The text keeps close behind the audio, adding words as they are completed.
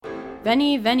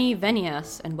Veni, veni,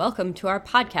 venias, and welcome to our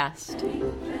podcast.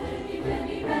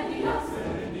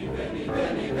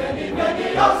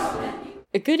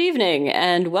 Good evening,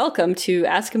 and welcome to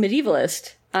Ask a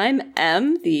Medievalist. I'm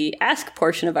Em, the Ask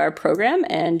portion of our program,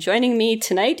 and joining me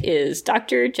tonight is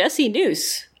Dr. Jessie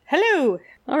Noose. Hello!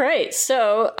 All right,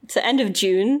 so it's the end of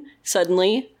June,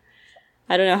 suddenly.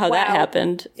 I don't know how that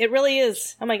happened. It really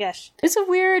is. Oh my gosh. It's a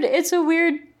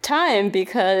weird time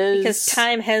because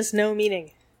time has no meaning.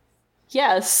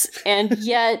 Yes, and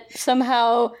yet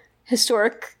somehow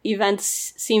historic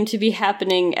events seem to be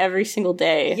happening every single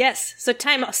day. Yes, so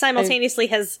time simultaneously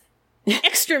has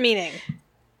extra meaning.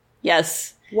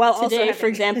 Yes. While also today, having... for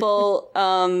example,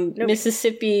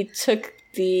 Mississippi took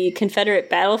the Confederate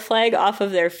battle flag off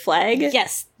of their flag.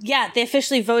 Yes. Yeah, they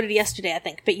officially voted yesterday, I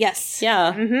think. But yes.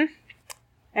 Yeah. Mm-hmm.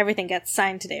 Everything got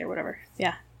signed today or whatever.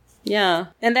 Yeah. Yeah.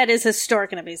 And that is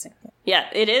historic and amazing. Yeah,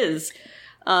 it is.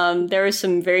 There was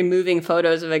some very moving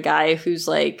photos of a guy who's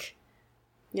like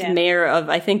the mayor of,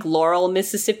 I think, Laurel,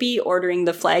 Mississippi, ordering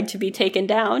the flag to be taken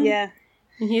down. Yeah.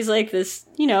 And he's like this,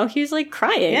 he was like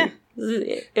crying. Yeah.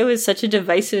 It was such a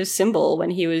divisive symbol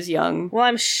when he was young. Well,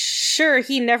 I'm sure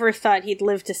he never thought he'd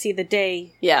live to see the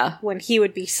day when he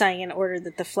would be signing an order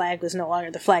that the flag was no longer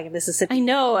the flag of Mississippi. I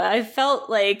know. I felt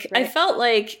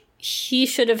like he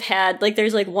should have had, like,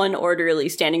 there's like one orderly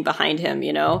standing behind him,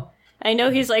 I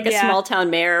know he's like a small town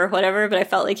mayor or whatever, but I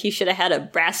felt like he should have had a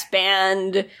brass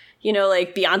band,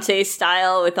 like Beyonce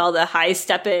style with all the high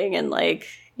stepping and like,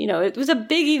 it was a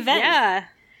big event. Yeah.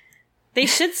 They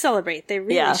should celebrate. They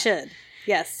really should.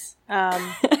 Yes.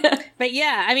 But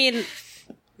yeah, I mean,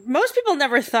 most people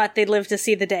never thought they'd live to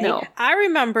see the day. No. I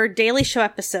remember Daily Show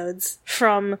episodes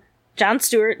from Jon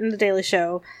Stewart and The Daily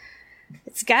Show.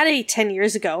 It's gotta be 10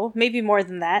 years ago, maybe more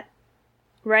than that.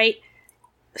 Right?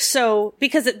 So,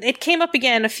 because it came up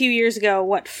again a few years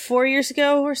ago, 4 years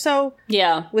ago or so?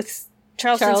 Yeah. With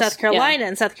Charleston, South Carolina,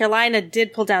 and South Carolina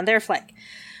did pull down their flag.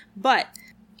 But,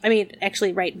 I mean,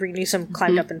 actually, right, Bree Newsom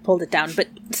climbed up and pulled it down, but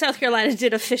South Carolina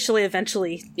did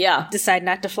eventually decide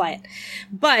not to fly it.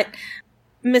 But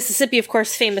Mississippi, of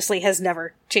course, famously has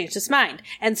never changed its mind.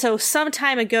 And so some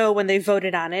time ago when they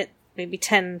voted on it, maybe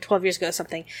 10, 12 years ago or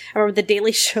something, I remember the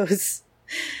Daily Show's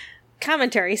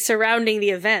commentary surrounding the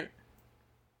event.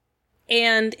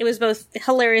 And it was both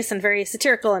hilarious and very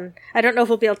satirical, and I don't know if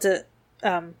we'll be able to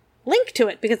link to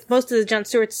it, because most of the Jon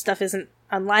Stewart stuff isn't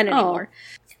online anymore.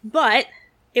 But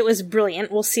it was brilliant.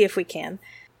 We'll see if we can.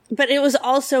 But it was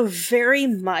also very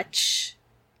much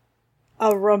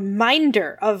a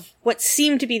reminder of what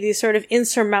seemed to be these sort of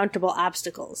insurmountable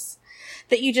obstacles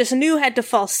that you just knew had to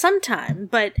fall sometime.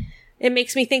 But it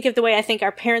makes me think of the way I think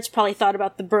our parents probably thought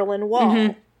about the Berlin Wall.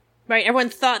 Mm-hmm. Right? Everyone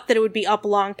thought that it would be up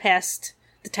long past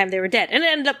the time they were dead. And it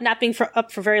ended up not being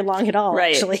up for very long at all,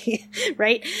 actually.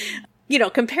 Right?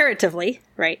 Comparatively,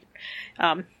 right?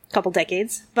 Couple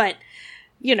decades. But,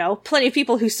 plenty of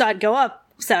people who saw it go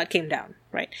up saw it came down,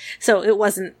 right? So it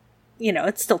wasn't,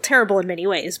 it's still terrible in many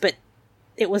ways, but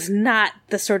it was not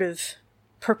the sort of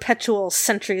perpetual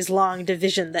centuries-long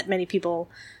division that many people,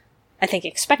 I think,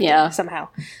 expected somehow.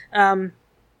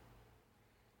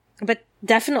 But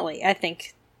definitely, I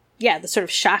think, the sort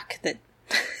of shock that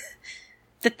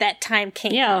that time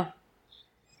came. Yeah.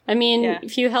 I mean,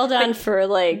 if you held on for,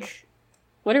 like,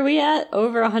 what are we at?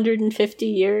 Over 150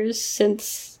 years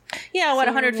since... Yeah,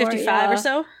 155 or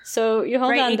so? So you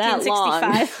hold on that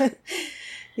long.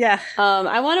 Yeah.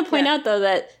 I want to point out, though,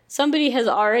 that somebody has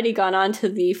already gone onto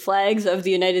the Flags of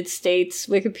the United States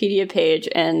Wikipedia page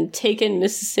and taken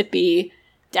Mississippi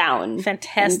down.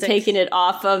 Fantastic. And taken it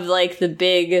off of, like, the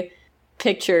big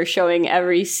picture showing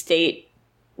every state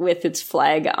with its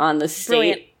flag on the state.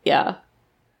 Brilliant. Yeah.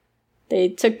 They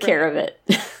took care of it.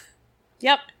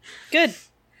 Yep. Good.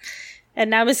 And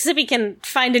now Mississippi can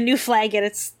find a new flag at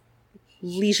its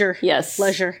leisure. Yes.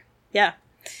 Leisure. Yeah.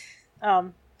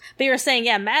 But you were saying,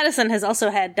 Madison has also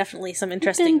had definitely some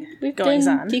interesting goings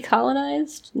on.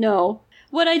 Decolonized? No.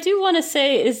 What I do want to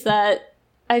say is that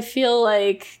I feel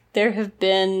like there have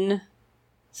been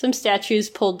some statues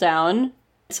pulled down.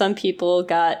 Some people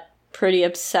got pretty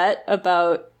upset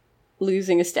about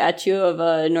losing a statue of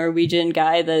a Norwegian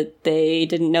guy that they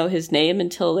didn't know his name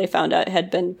until they found out had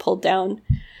been pulled down.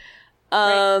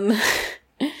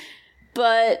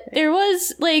 But there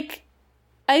was, like,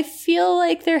 I feel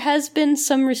like there has been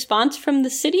some response from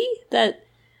the city that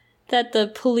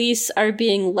the police are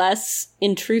being less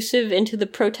intrusive into the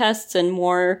protests and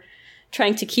more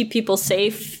trying to keep people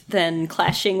safe than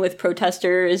clashing with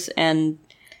protesters, and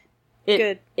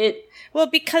Well,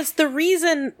 because the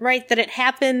reason, right, that it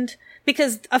happened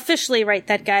because officially, right,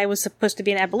 that guy was supposed to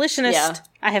be an abolitionist. Yeah.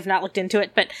 I have not looked into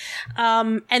it, but,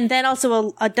 and then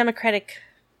also a Democratic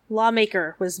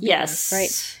lawmaker was beaten,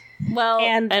 right? Well,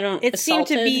 and it seemed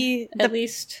to be at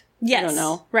least. Yes, I don't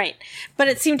know. Right. But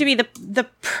it seemed to be the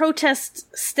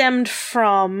protest stemmed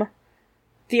from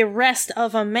the arrest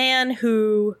of a man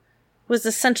who was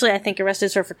essentially, I think, arrested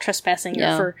sort of for trespassing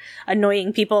or for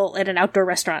annoying people at an outdoor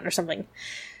restaurant or something.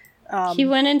 He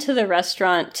went into the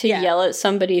restaurant to yell at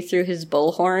somebody through his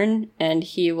bullhorn, and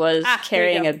he was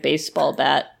carrying a baseball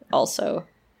bat also.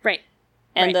 Right.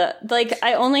 And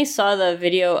I only saw the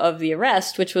video of the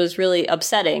arrest, which was really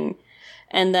upsetting.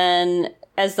 And then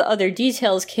as the other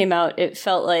details came out, it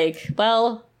felt like,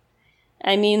 well,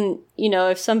 I mean,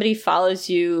 if somebody follows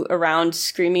you around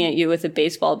screaming at you with a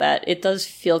baseball bat, it does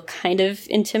feel kind of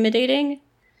intimidating.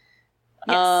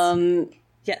 Yes.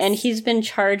 Yes. And he's been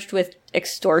charged with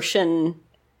extortion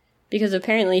because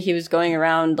apparently he was going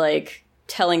around,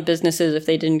 telling businesses if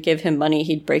they didn't give him money,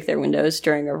 he'd break their windows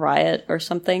during a riot or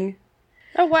something.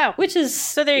 Oh, wow. Which is...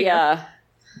 So there you go.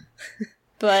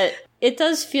 But it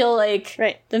does feel like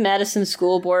the Madison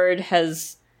School Board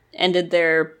has ended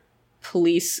their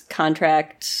police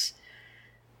contracts.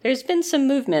 There's been some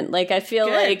movement. I feel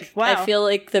I feel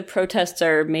like the protests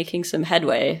are making some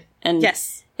headway. And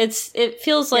it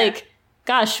feels like,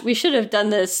 gosh, we should have done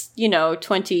this,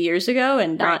 20 years ago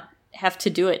and not have to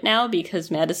do it now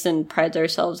because Madison prides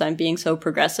ourselves on being so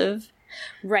progressive.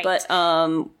 Right. But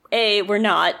A, we're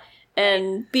not.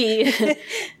 And B,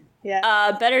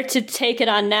 better to take it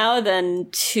on now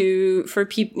than for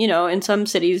people, in some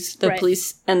cities, the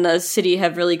police and the city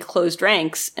have really closed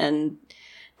ranks and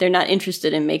they're not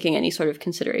interested in making any sort of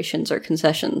considerations or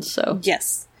concessions. So,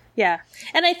 yes. Yeah.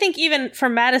 And I think even for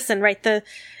Madison,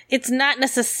 it's not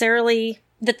necessarily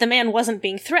that the man wasn't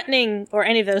being threatening or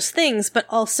any of those things, but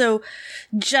also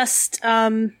just,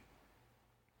 that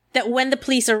when the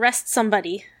police arrest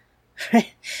somebody,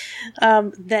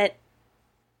 that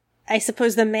I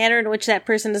suppose the manner in which that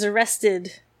person is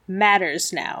arrested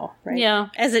matters now, right? Yeah.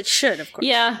 As it should, of course.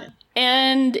 Yeah.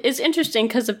 And it's interesting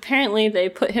because apparently they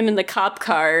put him in the cop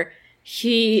car.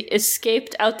 He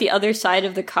escaped out the other side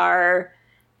of the car.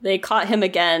 They caught him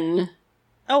again.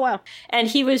 Oh, wow. And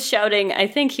he was shouting, I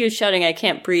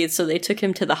can't breathe, so they took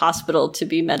him to the hospital to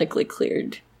be medically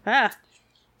cleared.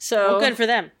 So good for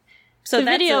them. So the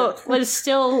video was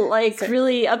still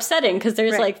really upsetting because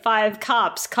there's 5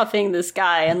 cops cuffing this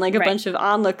guy and a bunch of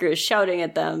onlookers shouting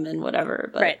at them and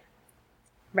whatever. But.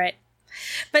 Right.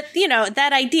 But,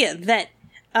 that idea that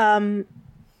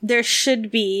there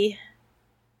should be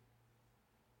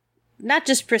not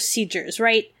just procedures,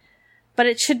 right? But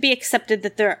it should be accepted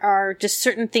that there are just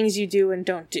certain things you do and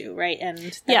don't do, right?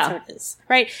 And that's how it is,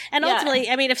 right? And ultimately,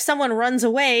 I mean, if someone runs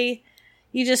away,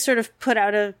 you just sort of put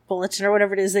out a bulletin or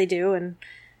whatever it is they do, and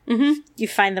you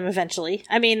find them eventually.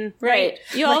 I mean, right?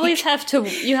 You always have to.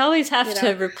 You always have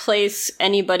to replace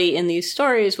anybody in these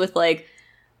stories with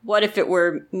what if it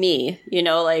were me?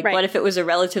 What if it was a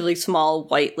relatively small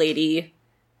white lady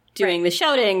doing the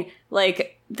shouting?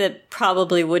 That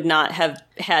probably would not have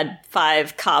had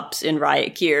 5 cops in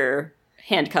riot gear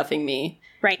handcuffing me.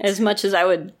 Right. As much as I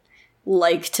would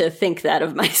like to think that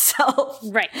of myself.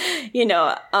 Right.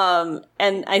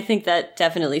 And I think that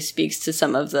definitely speaks to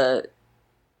some of the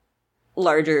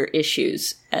larger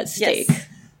issues at stake.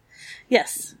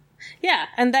 Yes. Yeah.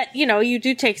 And that, you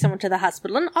do take someone to the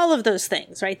hospital and all of those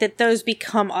things, right? That those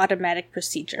become automatic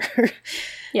procedure.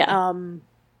 Yeah.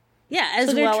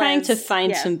 So they're trying to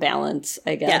find some balance,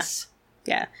 I guess.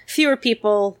 Yeah. Fewer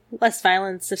people, less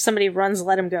violence. If somebody runs,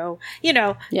 let them go.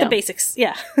 The basics.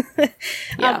 Yeah.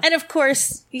 And of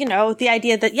course, the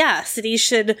idea that, cities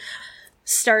should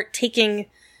start taking...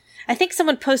 I think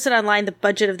someone posted online the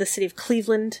budget of the city of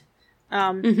Cleveland.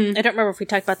 I don't remember if we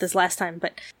talked about this last time,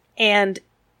 but... And,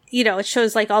 it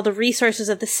shows, all the resources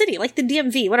of the city, the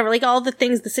DMV, whatever, all the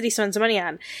things the city spends money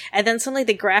on. And then suddenly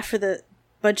the graph for the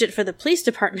budget for the police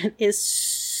department is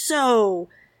so...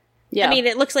 I mean,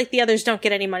 it looks like the others don't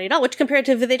get any money at all, which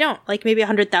comparatively they don't. Maybe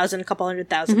 100,000, a couple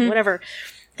 100,000, whatever.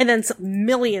 And then some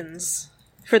millions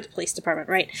for the police department,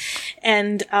 right?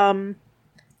 And,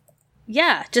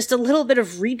 just a little bit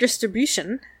of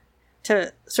redistribution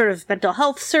to sort of mental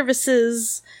health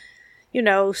services,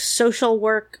 social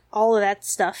work, all of that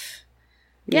stuff.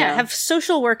 Have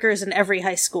social workers in every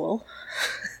high school.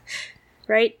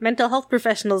 Right? Mental health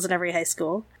professionals in every high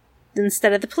school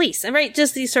instead of the police. And right,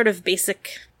 just these sort of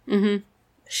basic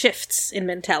shifts in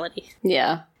mentality.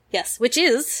 Yeah. Yes, which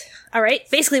is, all right,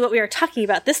 basically what we are talking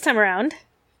about this time around.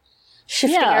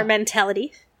 Shifting our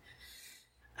mentality.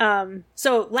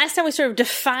 So last time we sort of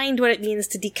defined what it means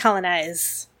to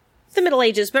decolonize the Middle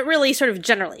Ages, but really sort of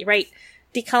generally, right?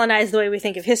 Decolonize the way we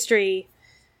think of history,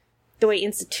 the way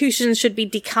institutions should be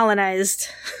decolonized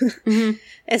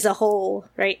as a whole,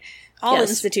 right? All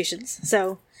institutions.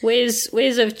 So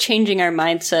ways of changing our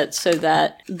mindset so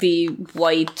that the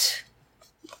white,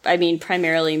 I mean,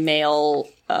 primarily male,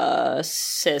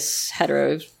 cis,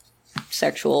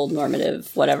 heterosexual,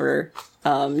 normative, whatever,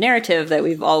 narrative that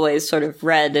we've always sort of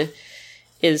read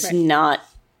is not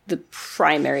the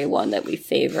primary one that we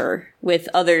favor, with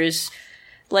others,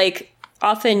 like,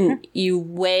 often you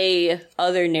weigh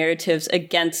other narratives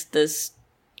against this,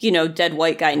 dead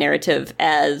white guy narrative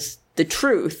as the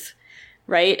truth,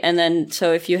 right? And then,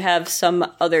 so if you have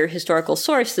some other historical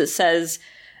source that says,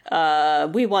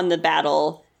 we won the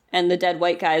battle, and the dead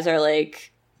white guys are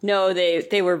like, no,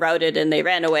 they were routed and they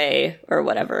ran away, or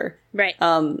whatever. Right.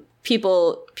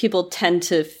 People tend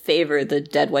to favor the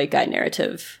dead white guy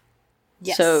narrative.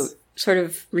 Yes. So sort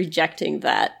of rejecting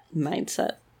that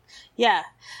mindset. Yeah.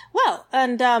 Well,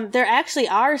 and there actually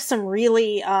are some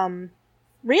really,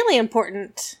 really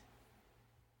important,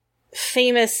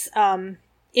 famous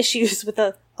issues with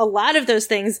a lot of those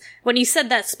things. When you said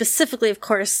that specifically, of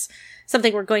course,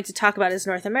 something we're going to talk about is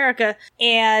North America.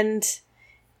 And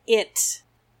it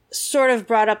sort of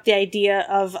brought up the idea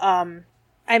of,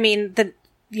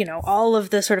 all of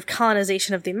the sort of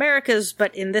colonization of the Americas,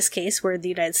 but in this case, we're the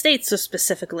United States, so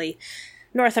specifically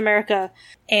North America,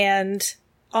 and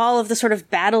all of the sort of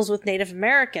battles with Native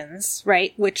Americans,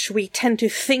 right, which we tend to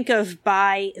think of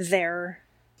by their,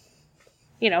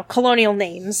 colonial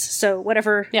names. So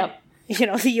whatever, the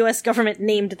U.S. government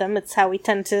named them, it's how we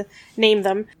tend to name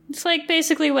them. It's like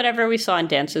basically whatever we saw in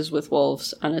Dances with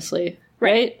Wolves, honestly,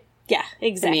 right? Yeah,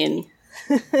 exactly.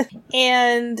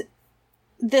 And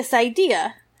this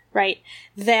idea, right,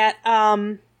 that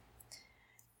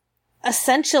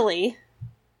essentially,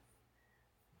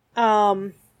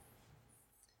 the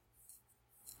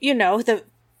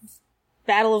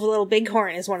Battle of Little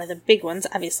Bighorn is one of the big ones,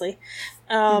 obviously.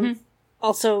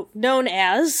 Also known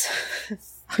as,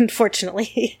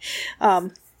 unfortunately,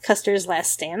 Custer's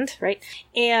Last Stand, right?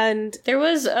 And there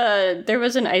was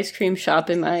an ice cream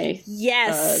shop in my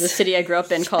the city I grew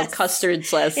up in called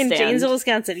Custer's Last Stand in Janesville,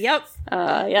 Wisconsin. Yep.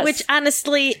 Yes. Which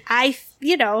honestly, I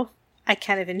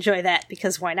kind of enjoy that,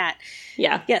 because why not?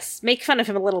 Yeah. Yes. Make fun of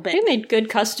him a little bit. We made good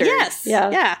custard. Yes.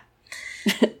 Yeah.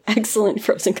 Excellent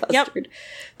frozen custard. Yep.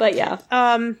 But yeah.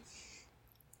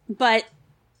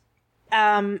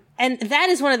 And that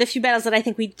is one of the few battles that I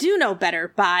think we do know better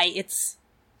by its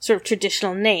sort of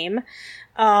traditional name.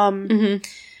 Battle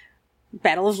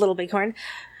of Little Bighorn.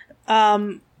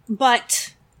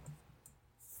 But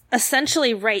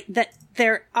essentially, right, that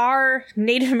there are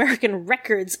Native American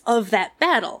records of that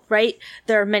battle, right?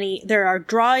 There are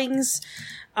drawings,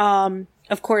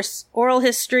 of course, oral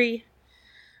history,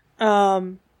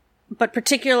 but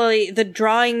particularly the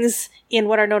drawings in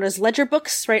what are known as ledger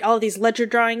books, right? All of these ledger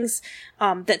drawings,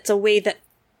 that's a way that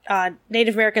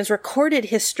Native Americans recorded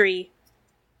history,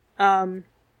 that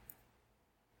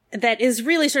is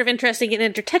really sort of interesting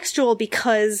and intertextual,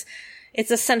 because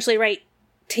it's essentially, right,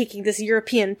 taking this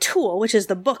European tool, which is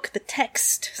the book, the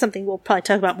text, something we'll probably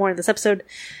talk about more in this episode,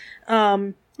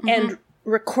 and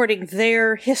recording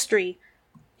their history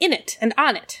in it and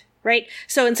on it, right?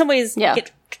 So in some ways,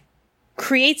 it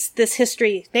creates this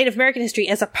history, Native American history,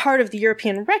 as a part of the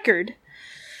European record,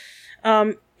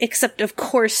 except, of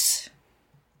course,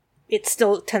 it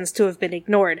still tends to have been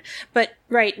ignored. But,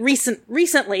 right,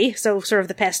 recently, so sort of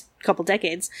the past couple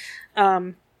decades,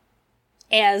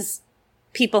 as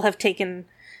people have taken,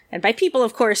 and by people,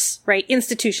 of course, right,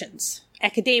 institutions,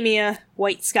 academia,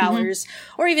 white scholars,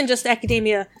 or even just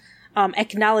academia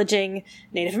acknowledging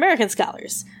Native American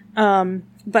scholars,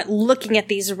 but looking at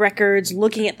these records,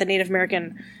 looking at the Native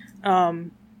American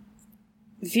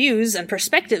views and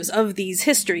perspectives of these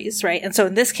histories, right? And so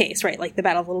in this case, right, like the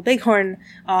Battle of Little Bighorn,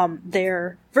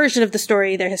 their version of the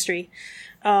story, their history,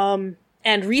 and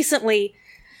recently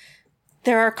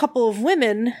there are a couple of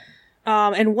women,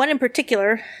 and one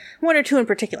or two in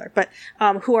particular, but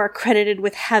who are credited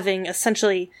with having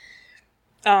essentially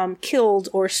killed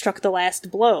or struck the last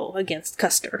blow against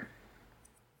Custer.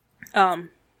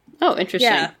 Oh,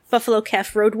 interesting. Yeah, Buffalo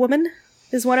Calf Road Woman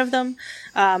is one of them.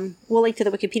 We'll link to the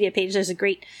Wikipedia page. There's a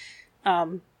great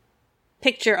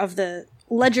picture of the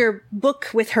ledger book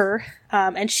with her,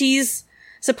 and she's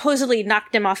supposedly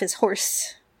knocked him off his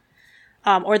horse,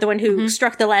 or the one who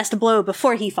struck the last blow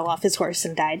before he fell off his horse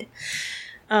and died.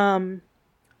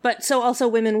 But so also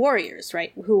women warriors,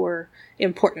 right, who were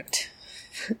important.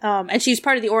 And she's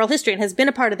part of the oral history and has been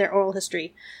a part of their oral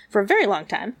history for a very long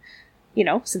time,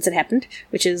 since it happened,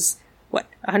 which is,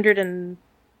 130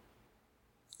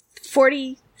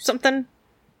 40-something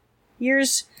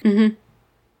years. Mm-hmm.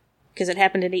 Because it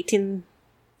happened in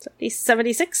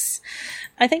 1876,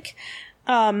 I think.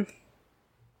 But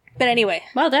anyway.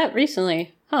 Wow, that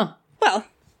recently. Huh. Well,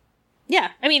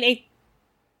 yeah. I mean,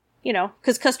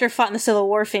 because Custer fought in the Civil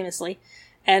War famously,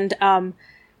 and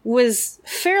was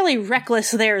fairly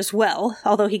reckless there as well,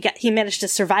 although he managed to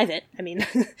survive it. I mean,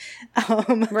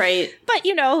 right. But,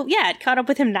 it caught up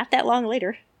with him not that long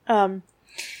later.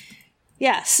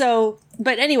 Yeah, so,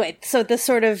 but anyway, so the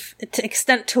sort of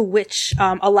extent to which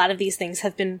a lot of these things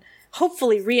have been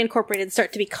hopefully reincorporated,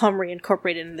 start to become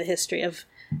reincorporated in the history of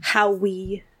how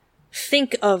we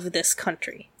think of this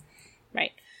country,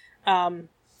 right?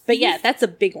 But yeah, that's a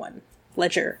big one,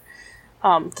 ledger,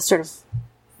 the sort of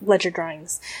ledger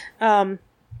drawings. And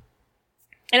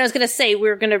I was going to say,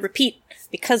 we're going to repeat,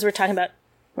 because we're talking about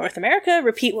North America,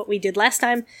 repeat what we did last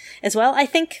time as well, I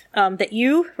think, that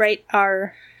you, right,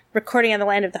 are recording on the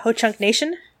land of the Ho-Chunk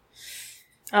Nation,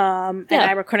 and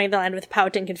I'm recording on the land of the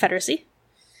Powhatan Confederacy.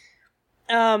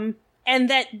 And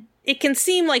that it can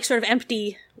seem like sort of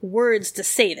empty words to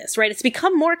say this, right? It's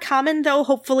become more common, though.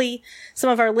 Hopefully some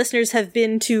of our listeners have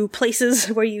been to places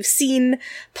where you've seen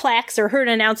plaques or heard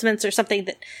announcements or something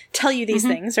that tell you these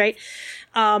things, right?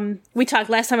 We talked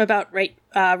last time about,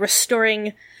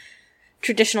 restoring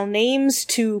traditional names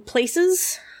to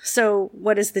places. So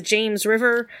what is the James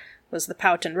River? Was the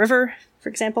Powhatan River, for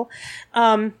example.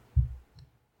 And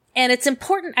it's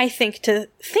important, I think, to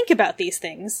think about these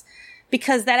things,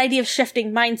 because that idea of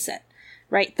shifting mindset,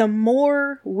 right? The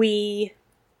more we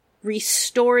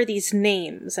restore these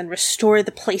names and restore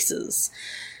the places,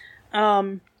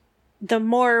 the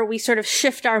more we sort of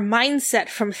shift our mindset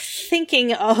from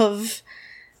thinking of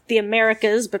the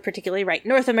Americas, but particularly, right,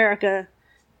 North America,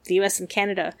 the US and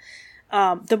Canada,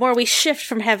 the more we shift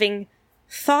from having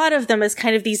thought of them as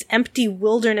kind of these empty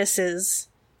wildernesses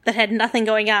that had nothing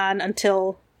going on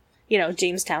until,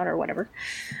 Jamestown or whatever.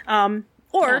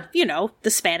 The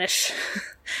Spanish,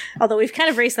 although we've kind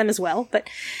of raised them as well, but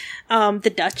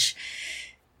the Dutch.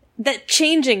 That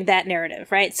changing that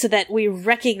narrative, right? So that we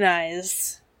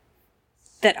recognize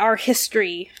that our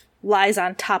history lies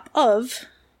on top of,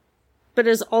 but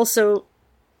is also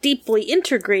deeply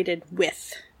integrated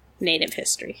with Native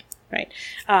history, right?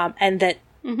 And that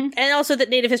and also that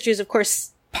Native history is, of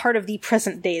course, part of the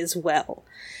present day as well.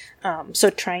 So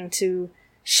trying to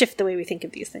shift the way we think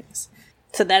of these things.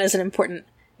 So that is an important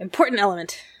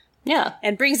element. Yeah.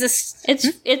 And brings us...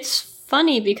 It's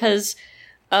funny because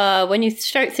when you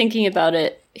start thinking about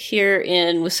it, here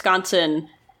in Wisconsin,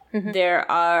 there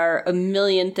are a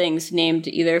million things named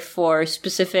either for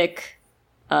specific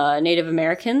Native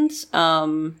Americans.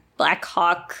 Black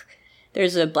Hawk...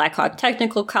 There's a Black Hawk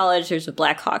Technical College. There's a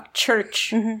Black Hawk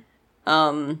Church.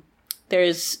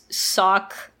 There's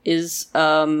Sauk is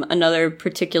another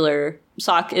particular...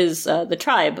 Sauk is the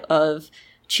tribe of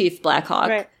Chief Black Hawk.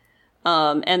 Right.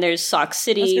 And there's Sauk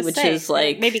City, which is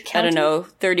like, maybe I don't know,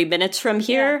 30 minutes from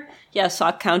here. Yeah,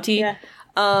 Sauk County. Yeah.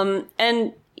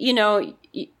 And, you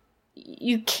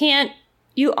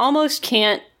almost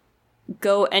can't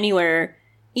go anywhere,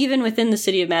 even within the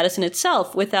city of Madison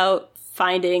itself, without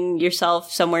finding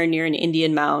yourself somewhere near an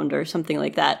Indian mound or something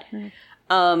like that.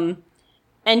 And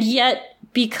yet,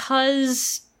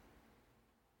 because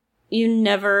you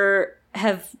never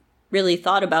have really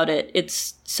thought about it,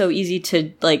 it's so easy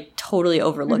to, totally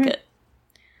overlook it.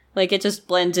 It just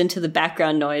blends into the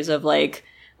background noise of,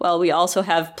 we also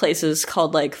have places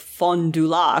called, Fond du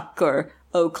Lac or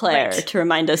Eau Claire to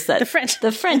remind us that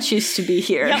the French used to be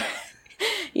here. Yep.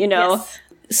 Yes.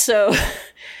 So...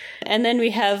 And then we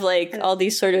have, all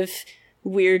these sort of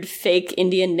weird fake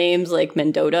Indian names like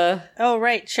Mendota. Oh,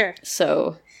 right, sure.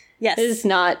 So, yes.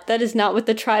 That is not what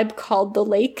the tribe called the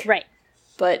lake. Right.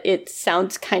 But it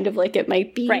sounds kind of like it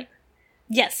might be. Right.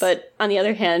 Yes. But on the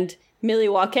other hand,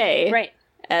 Milwaukee, right,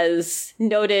 as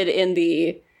noted in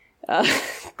the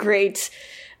great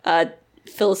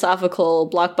philosophical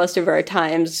blockbuster of our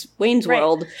times, Wayne's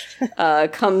World,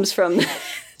 comes from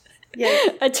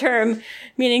a term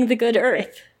meaning the good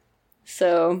earth.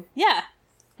 So, yeah.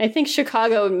 I think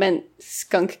Chicago meant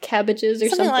skunk cabbages or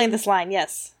something. Something along this line,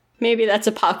 yes. Maybe that's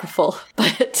apocryphal,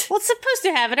 but... Well, it's supposed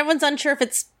to have it. Everyone's unsure if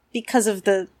it's because of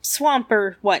the swamp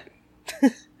or what.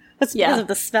 It's because of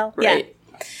the smell. Right.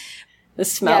 Yeah. The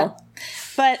smell.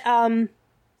 Yeah.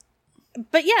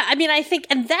 But yeah, I mean, I think,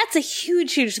 and that's a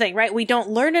huge, huge thing, right? We don't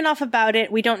learn enough about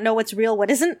it. We don't know what's real,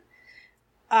 what isn't.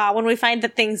 When we find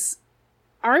that things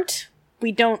aren't,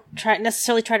 we don't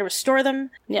necessarily try to restore them.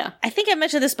 Yeah. I think I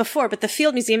mentioned this before, but the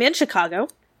Field Museum in Chicago,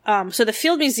 So the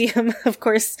Field Museum, of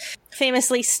course,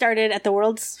 famously started at the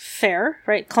World's Fair,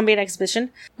 right? Columbian Exhibition.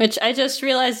 Which I just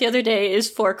realized the other day is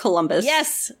for Columbus.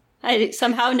 Yes. I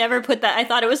somehow never put that. I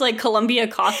thought it was like Columbia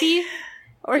Coffee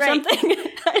or something.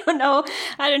 I don't know.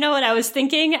 I don't know what I was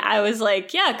thinking. I was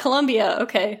like, yeah, Columbia.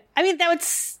 Okay. I mean, that would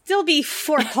still be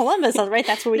for Columbus, right?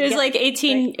 That's what we It was like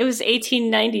 18, right? It was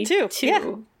 1892.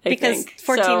 Yeah. Because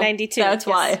 1492. So that's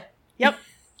why. Yep.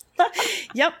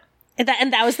 Yep.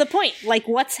 And that was the point. Like,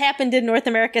 what's happened in North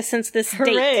America since this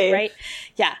date, right?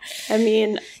 Yeah. I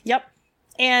mean, yep.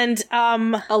 And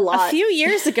a few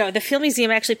years ago, the Field Museum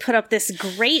actually put up this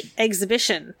great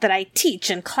exhibition that I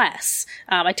teach in class.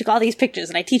 I took all these pictures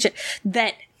and I teach it,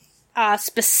 that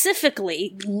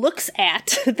specifically looks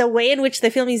at the way in which the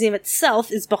Field Museum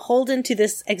itself is beholden to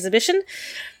this exhibition,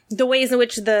 the ways in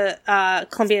which the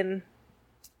Columbian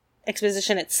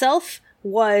Exposition itself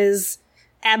was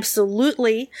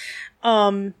absolutely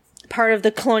part of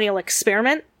the colonial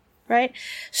experiment, right?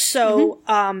 So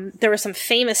there were some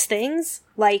famous things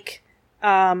like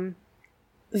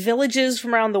villages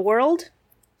from around the world.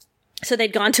 So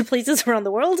they'd gone to places around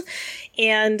the world,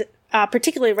 and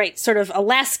particularly, right, sort of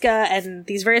Alaska and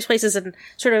these various places, and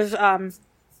sort of,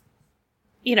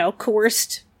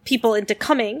 coerced people into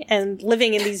coming and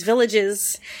living in these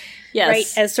villages, right,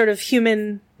 as sort of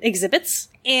human exhibits.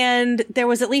 And there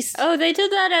was at least... Oh, they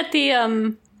did that at the,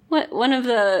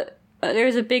 there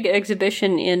was a big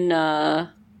exhibition in,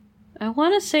 I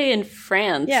want to say in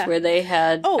France, where they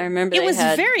had, I remember they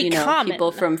had, very common.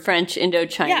 People from French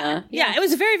Indochina. Yeah, it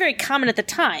was very, very common at the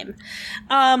time.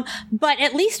 But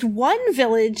at least one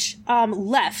village,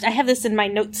 left. I have this in my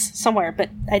notes somewhere, but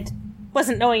I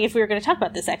wasn't knowing if we were going to talk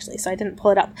about this, actually, so I didn't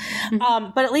pull it up.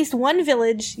 But at least one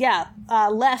village,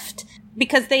 left,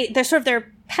 because they're sort of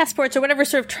their passports or whatever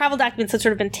sort of travel documents had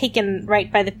sort of been taken,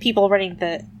 right, by the people running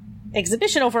the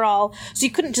exhibition overall, so you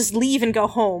couldn't just leave and go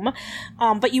home,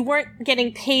 but you weren't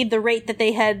getting paid the rate that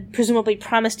they had presumably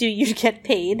promised you'd get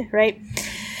paid, right?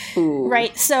 Ooh.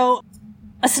 Right, so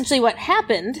essentially what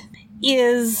happened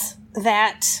is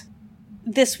that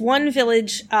this one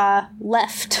village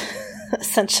left,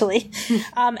 essentially,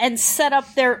 and set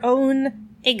up their own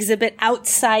exhibit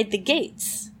outside the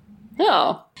gates.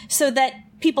 Oh. So that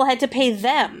people had to pay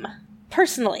them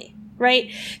personally.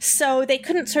 Right? So they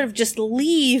couldn't sort of just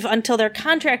leave until their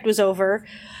contract was over,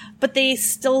 but they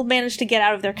still managed to get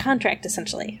out of their contract,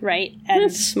 essentially, right? And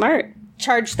that's smart.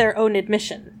 Charge their own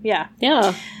admission. Yeah.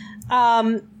 Yeah.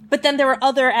 But then there were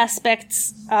other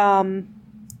aspects,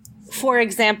 for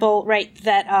example, right,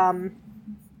 that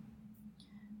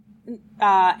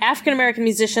African-American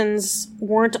musicians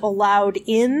weren't allowed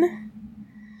in.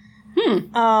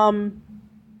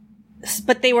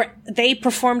 But they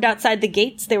performed outside the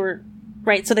gates. They were,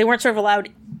 right, so they weren't sort of allowed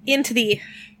into the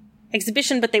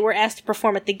exhibition, but they were asked to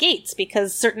perform at the gates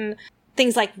because certain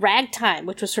things like ragtime,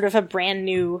 which was sort of a brand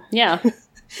new,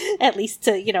 at least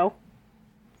to,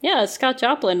 Yeah, Scott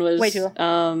Joplin was, way too.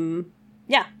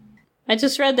 Yeah. I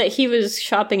just read that he was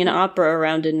shopping in opera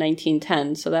around in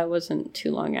 1910, so that wasn't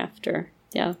too long after.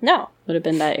 Yeah. No. Would have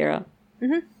been that era.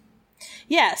 Mm-hmm.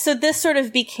 Yeah, so this sort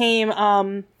of became,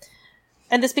 and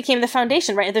this became the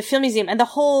foundation, right, of the Field Museum and the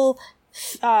whole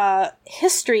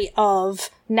history of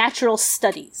natural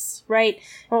studies, right?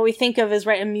 And what we think of as,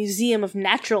 right, a museum of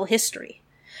natural history.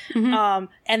 And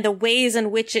the ways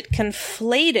in which it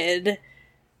conflated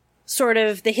sort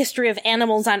of the history of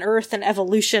animals on Earth and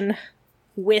evolution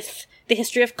with the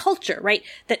history of culture, right?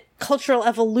 That cultural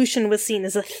evolution was seen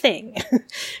as a thing,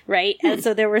 right? And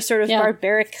so there were sort of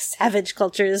barbaric, savage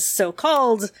cultures,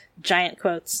 so-called, giant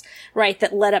quotes, right,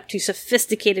 that led up to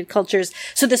sophisticated cultures.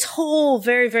 So this whole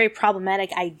very, very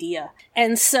problematic idea.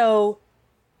 And so,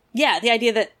 yeah, the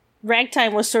idea that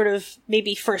ragtime was sort of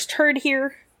maybe first heard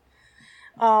here,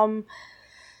 and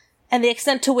the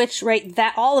extent to which, right,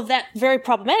 that all of that very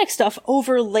problematic stuff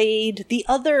overlaid the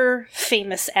other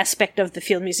famous aspect of the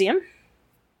Field Museum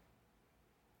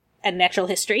and natural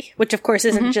history, which of course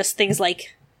isn't just things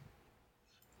like,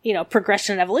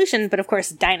 progression and evolution, but of course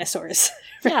dinosaurs.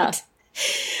 Right?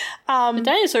 Yeah. The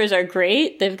dinosaurs are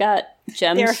great. They've got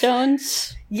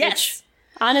gemstones. Yes.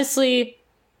 Honestly,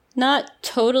 not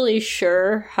totally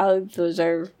sure how those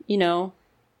are,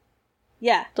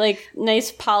 Yeah. like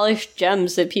nice polished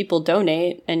gems that people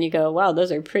donate, and you go, wow,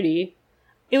 those are pretty.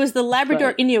 It was the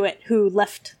Labrador Inuit who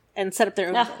left and set up their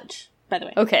own village, by the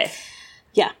way. Okay.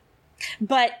 Yeah.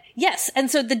 But yes, and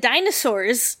so the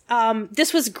dinosaurs,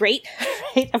 this was great,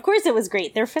 right? Of course it was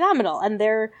great. They're phenomenal, and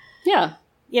they're, and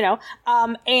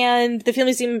the Field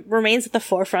Museum remains at the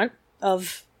forefront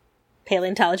of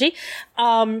paleontology.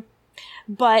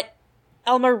 But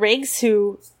Elmer Riggs,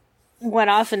 who went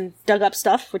off and dug up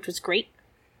stuff, which was great.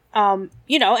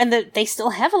 You know, and they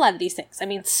still have a lot of these things. I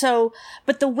mean,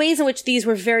 but the ways in which these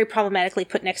were very problematically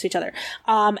put next to each other.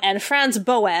 And Franz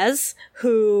Boas,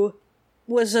 who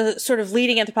was a sort of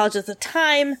leading anthropologist at the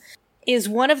time, is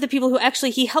one of the people who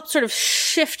actually, he helped sort of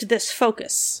shift this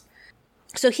focus.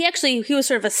 So he was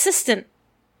sort of assistant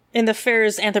in the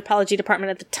Fair's anthropology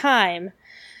department at the time,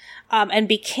 and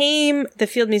became the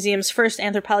Field Museum's first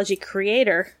anthropology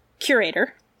curator.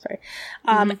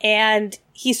 And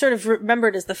he's sort of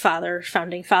remembered as the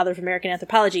founding father of American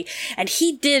anthropology. And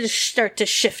he did start to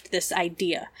shift this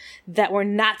idea that we're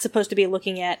not supposed to be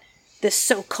looking at this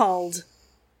so-called,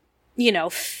 you know,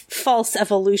 false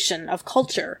evolution of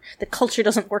culture. That culture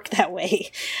doesn't work that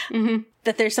way. Mm-hmm.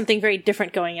 That there's something very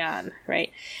different going on,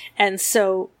 right? And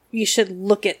so you should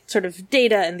look at sort of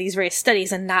data and these various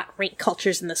studies and not rank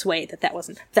cultures in this way, that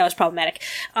was problematic.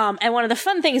 And one of the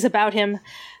fun things about him,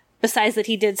 besides that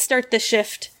he did start the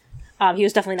shift, he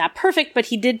was definitely not perfect, but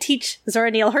he did teach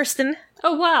Zora Neale Hurston.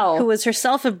 Oh, wow. Who was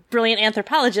herself a brilliant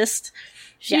anthropologist.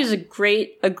 She was a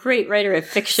great writer of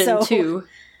fiction, too.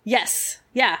 Yes.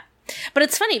 Yeah. But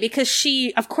it's funny because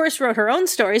she, of course, wrote her own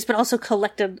stories, but also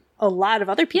collected a lot of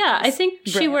other people. Yeah, I think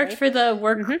she worked for the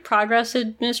Work Progress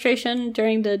Administration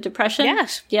during the Depression.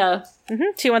 Yes. Yeah.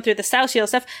 Mm-hmm. She went through the South Shield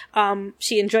stuff.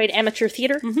 She enjoyed amateur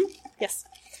theater. Mm-hmm. Yes.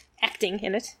 Acting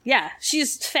in it. Yeah.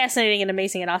 She's fascinating and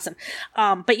amazing and awesome.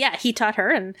 But yeah, he taught her,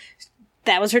 and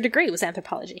that was her degree, was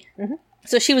anthropology. Mm-hmm.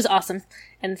 So she was awesome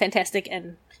and fantastic,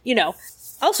 and, you know,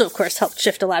 also, of course, helped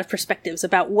shift a lot of perspectives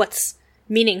about what's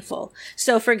meaningful.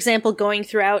 So, for example, going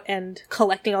throughout and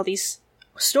collecting all these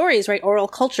stories, right? Oral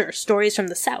culture, stories from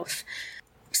the South.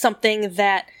 Something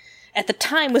that at the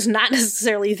time was not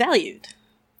necessarily valued,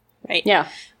 right? Yeah.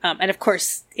 And of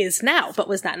course is now, but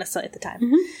was not necessarily at the time.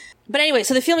 Mm-hmm. But anyway,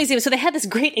 so the Field Museum, so they had this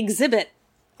great exhibit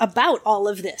about all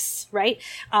of this, right?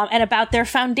 And about their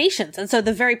foundations. And so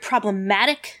the very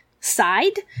problematic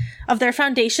side of their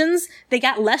foundations, they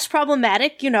got less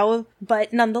problematic, you know,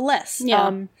 but nonetheless.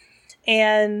 Yeah.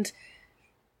 And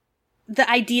the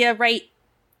idea, right,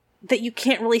 that you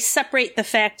can't really separate the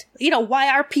fact, you know, why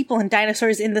are people and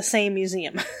dinosaurs in the same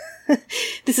museum?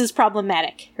 This is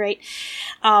problematic, right?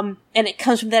 And it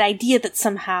comes from that idea that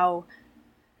somehow,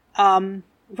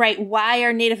 right, why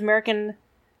are Native American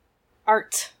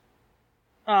art,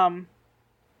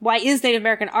 why is Native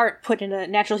American art put in a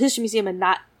natural history museum and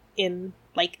not in,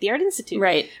 like, the Art Institute?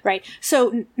 Right. Right.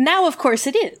 So now, of course,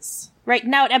 it is. Right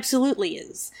now, it absolutely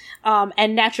is.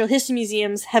 And natural history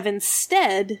museums have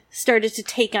instead started to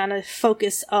take on a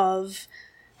focus of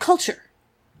culture,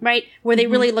 right? Where they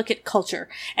really look at culture.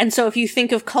 And so if you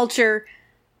think of culture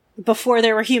before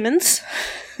there were humans,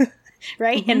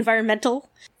 right? Mm-hmm. Environmental.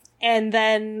 And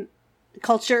then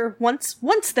culture once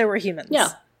there were humans.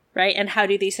 Yeah. Right? And how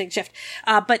do these things shift?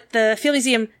 But the Field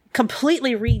Museum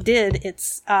completely redid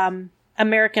its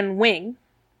American wing.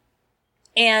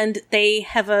 And they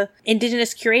have a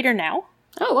indigenous curator now.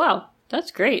 Oh, wow.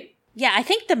 That's great. Yeah, I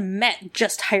think the Met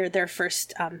just hired their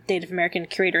first Native American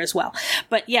curator as well.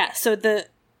 But yeah, so the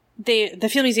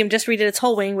Field Museum just redid its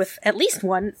whole wing with at least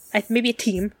one, maybe a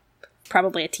team,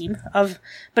 probably a team of,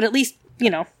 but at least, you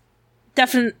know,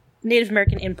 definite Native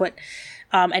American input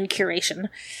and curation.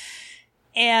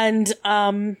 And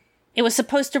it was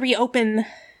supposed to reopen...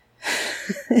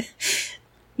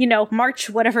 you know, March,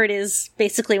 whatever it is,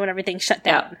 basically when everything shut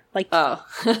down. Yeah. Like,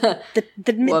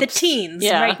 the teens,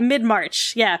 yeah. Right?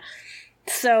 Mid-March, yeah.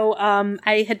 So,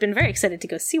 I had been very excited to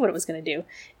go see what it was going to do,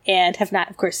 and have not,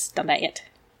 of course, done that yet.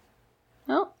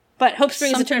 Well, but hope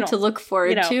springs eternal. Something to look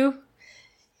forward to.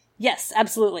 Yes,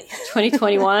 absolutely.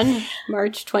 2021,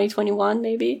 March 2021,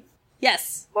 maybe?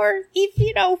 Yes. Or,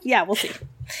 you know, yeah, we'll see.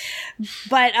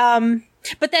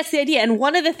 But that's the idea. And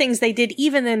one of the things they did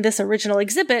even in this original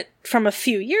exhibit from a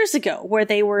few years ago, where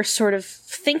they were sort of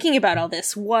thinking about all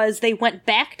this, was they went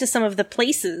back to some of the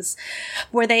places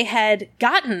where they had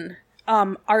gotten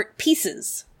art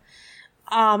pieces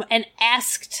and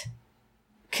asked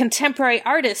contemporary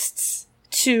artists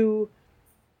to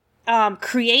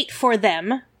create for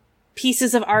them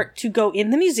pieces of art to go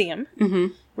in the museum,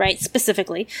 right,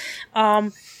 specifically,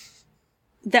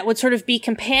 that would sort of be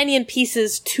companion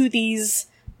pieces to these,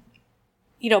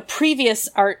 you know, previous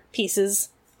art pieces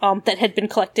that had been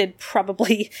collected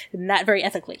probably not very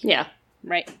ethically. Yeah.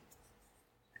 Right.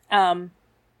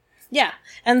 Yeah.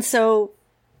 And so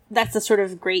that's a sort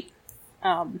of great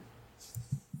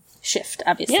shift,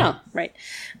 obviously. Yeah. Right.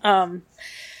 And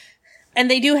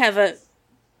they do have a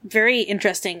very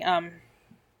interesting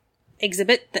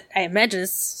exhibit that I imagine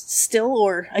is still,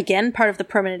 or again, part of the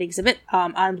permanent exhibit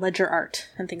on ledger art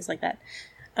and things like that.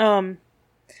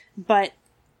 But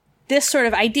this sort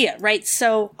of idea, right?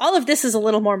 So all of this is a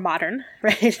little more modern,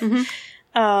 right?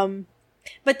 Mm-hmm.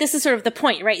 But this is sort of the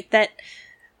point, right? That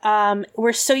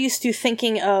we're so used to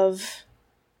thinking of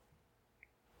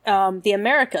the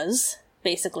Americas,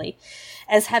 basically,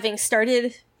 as having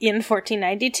started in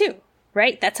 1492,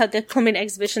 right? That's how the Columbian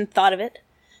Exhibition thought of it,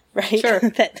 right? Sure.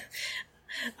 That,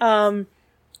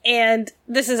 and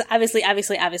this is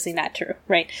obviously not true,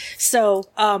 right? So,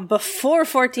 before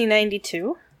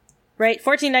 1492, right?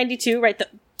 1492, right? The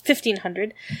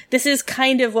 1500. This is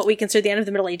kind of what we consider the end of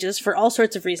the Middle Ages for all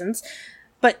sorts of reasons.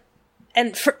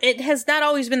 It has not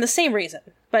always been the same reason.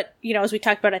 But, you know, as we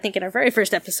talked about, I think, in our very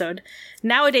first episode,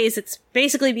 nowadays it's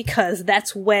basically because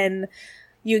that's when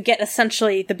you get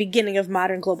essentially the beginning of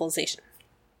modern globalization.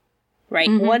 Right?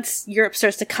 Mm-hmm. Once Europe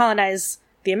starts to colonize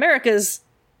the Americas,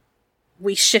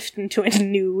 we shift into a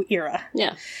new era.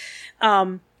 Yeah.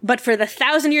 But for the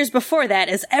 1,000 years before that,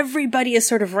 as everybody is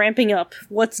sort of ramping up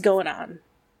what's going on,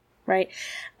 right?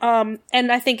 And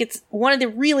I think it's one of the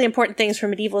really important things for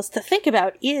medievalists to think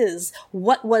about is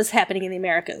what was happening in the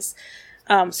Americas.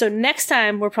 So next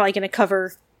time we're probably going to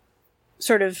cover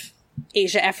sort of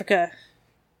Asia, Africa,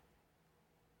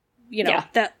 you know,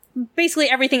 that basically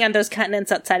everything on those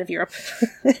continents outside of Europe.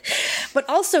 But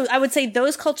also, I would say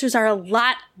those cultures are a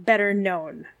lot better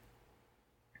known.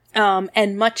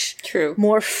 And much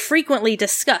more frequently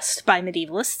discussed by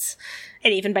medievalists,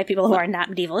 and even by people who are not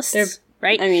medievalists,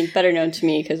 right? I mean, better known to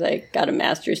me because I got a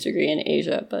master's degree in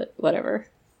Asia, but whatever.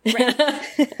 Right.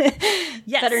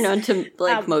 Yes. Better known to,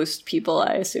 most people,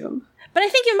 I assume. But I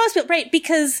think in most people, right,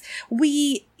 because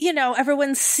we, you know,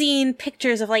 everyone's seen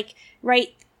pictures of,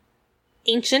 right,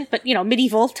 ancient, but, you know,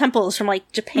 medieval temples from,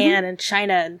 Japan and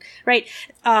China, and, right,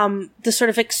 the sort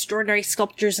of extraordinary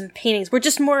sculptures and paintings. We're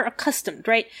just more accustomed,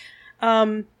 right?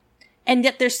 And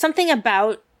yet there's something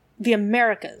about the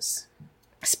Americas,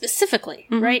 specifically,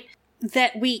 right,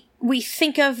 that we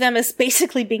think of them as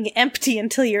basically being empty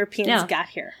until Europeans got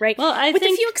here, right? Well, I With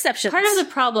think a few exceptions. Part of the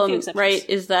problem, right,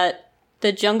 is that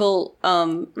the jungle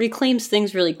reclaims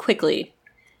things really quickly.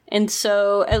 And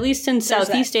so, at least in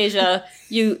Southeast Asia,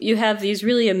 you have these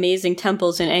really amazing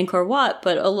temples in Angkor Wat,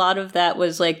 but a lot of that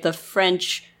was, the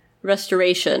French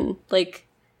Restoration.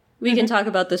 We can talk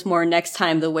about this more next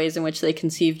time, the ways in which they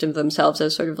conceived of themselves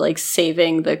as sort of,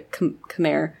 saving the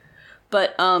Khmer.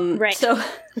 But, so,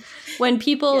 when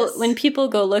people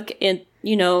go look at,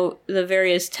 you know, the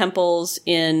various temples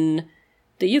in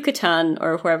the Yucatan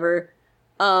or wherever,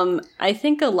 I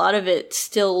think a lot of it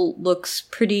still looks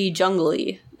pretty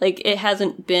jungly. It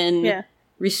hasn't been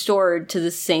restored to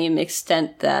the same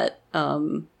extent that,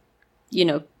 you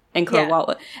know, Angkor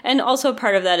Wat. And also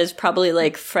part of that is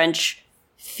probably, French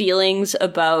feelings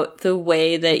about the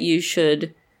way that you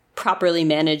should properly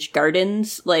manage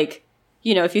gardens.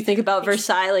 You know, if you think about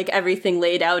Versailles, everything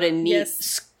laid out in neat,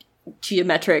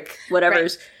 geometric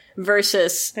whatevers,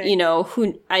 versus, you know,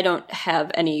 I don't have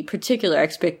any particular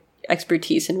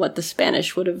expertise in what the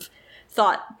Spanish would have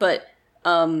thought, but,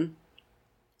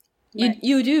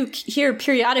 you do hear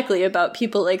periodically about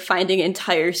people finding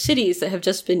entire cities that have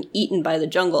just been eaten by the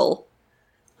jungle.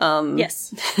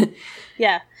 Yes.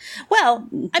 Yeah. Well,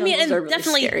 I mean, and are really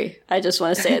definitely scary. I just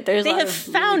want to say it. There's they have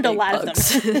found a lot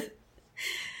of them.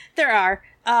 There are.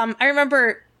 I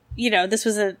remember, you know, this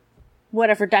was a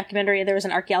whatever documentary. There was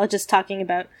an archaeologist talking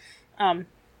about. I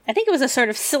think it was a sort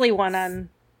of silly one on.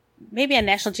 Maybe on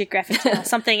National Geographic Channel,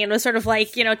 something, and it was sort of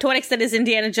you know, to what extent is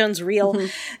Indiana Jones real?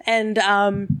 And,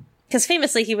 because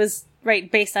famously he was,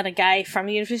 based on a guy from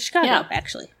the University of Chicago,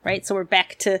 actually, right? So we're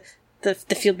back to the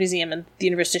Field Museum and the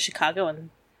University of Chicago and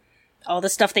all the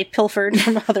stuff they pilfered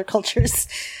from other cultures,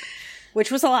 which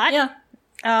was a lot. Yeah.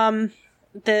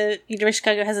 The University of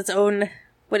Chicago has its own,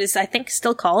 what is, I think,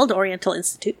 still called Oriental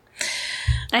Institute.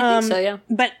 I think so,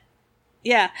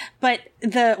 yeah. But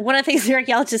one of the things the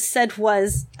archaeologist said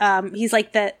was, he's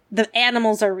the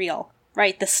animals are real,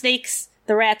 right? The snakes,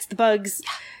 the rats, the bugs,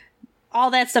 all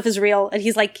that stuff is real. And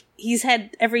he's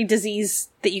had every disease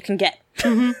that you can get,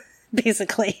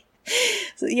 basically.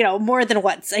 So, you know, more than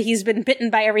once. He's been bitten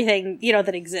by everything, you know,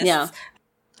 that exists. Yeah.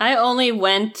 I only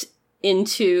went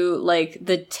into,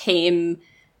 the tame,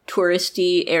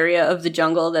 touristy area of the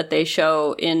jungle that they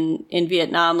show in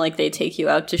Vietnam. They take you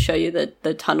out to show you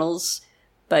the tunnels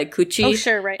by Cu Chi. Oh,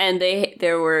 sure, right. And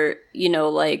there were, you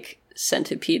know,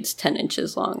 centipedes 10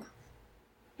 inches long.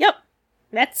 Yep.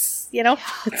 That's, you know,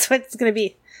 that's what it's going to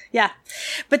be. Yeah.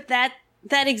 But that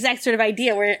exact sort of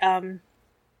idea where,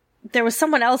 there was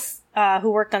someone else,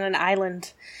 who worked on an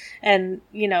island and,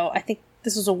 you know, I think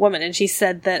this was a woman and she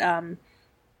said that,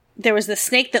 there was the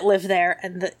snake that lived there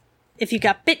and if you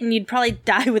got bitten, you'd probably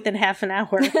die within half an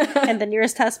hour. And the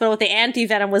nearest hospital with the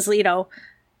anti-venom was,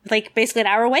 like basically an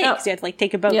hour away because you had to like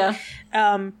take a boat.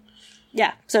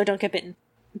 Yeah. So don't get bitten.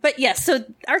 But yes, so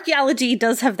archaeology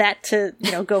does have that to,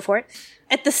 go for it.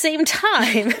 At the same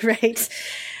time, right,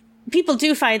 people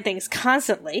do find things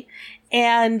constantly.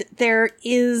 And there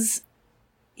is,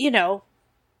 there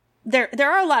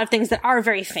are a lot of things that are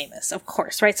very famous, of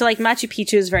course, right? So like Machu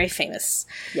Picchu is very famous.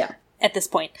 Yeah. At this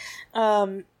point.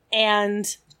 And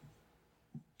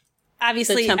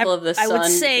obviously, the Temple of the Sun, I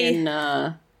would say in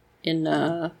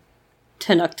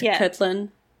Tenochtitlan.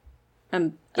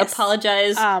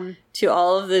 Apologize to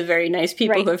all of the very nice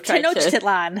people who have tried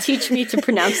to teach me to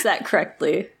pronounce that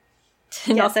correctly.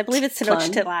 Yes, I believe it's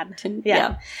Tenochtitlan.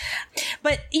 Yeah.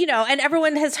 But, and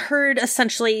everyone has heard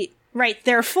essentially, right,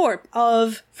 therefore,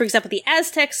 for example, the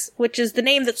Aztecs, which is the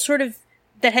name that's sort of,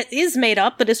 is made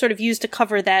up, but is sort of used to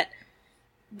cover the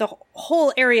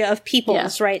whole area of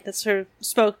peoples, right, that sort of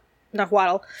spoke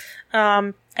Nahuatl.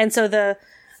 And so the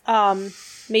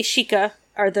Mexica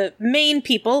are the main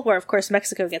people, where, of course,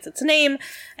 Mexico gets its name,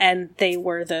 and they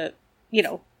were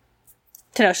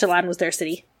Tenochtitlan was their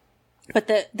city. But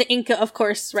the Inca, of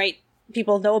course, right,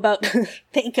 people know about the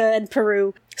Inca and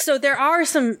Peru. So there are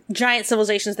some giant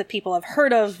civilizations that people have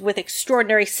heard of with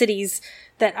extraordinary cities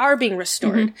that are being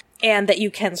restored, and that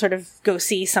you can sort of go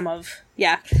see some of,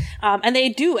 and they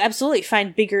do absolutely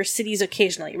find bigger cities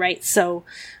occasionally, right? So,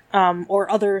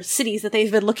 or other cities that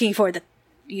they've been looking for that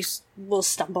you will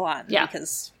stumble on. Yeah.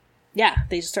 Because,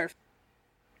 they just sort of...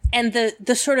 And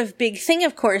the sort of big thing,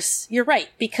 of course, you're right,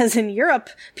 because in Europe,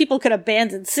 people could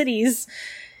abandon cities,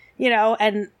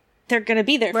 and they're going to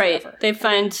be there forever. Right. They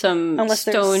find some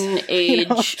Stone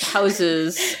Age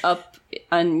houses up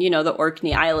on, the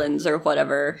Orkney Islands or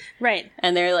whatever. Right.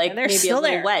 And they're like, maybe a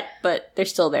little wet, but they're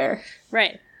still there.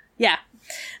 Right. Yeah.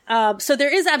 So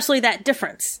there is absolutely that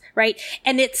difference, right?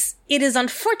 And it is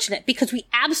unfortunate because we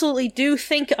absolutely do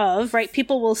think of, right?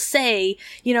 People will say,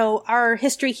 our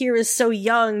history here is so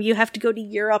young, you have to go to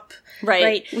Europe,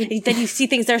 right? Then you see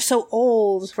things that are so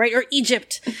old, right? Or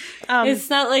Egypt. It's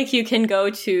not like you can go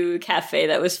to a cafe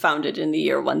that was founded in the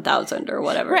year 1000 or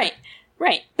whatever.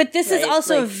 Right. But this is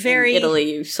also very... In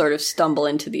Italy, you sort of stumble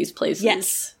into these places.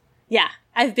 Yes. Yeah.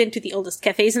 I've been to the oldest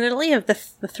cafes in Italy of the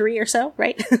three or so,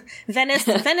 right?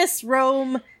 Venice,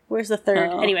 Rome. Where's the third?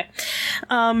 Oh. Anyway.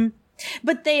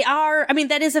 But they are,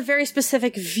 that is a very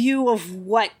specific view of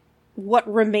what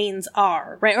remains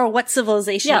are, right? Or what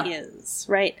civilization is,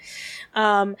 right?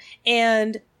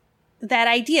 And that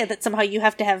idea that somehow you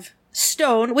have to have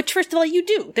stone, which first of all you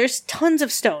do. There's tons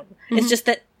of stone. Mm-hmm. It's just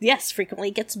that, yes, frequently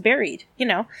it gets buried,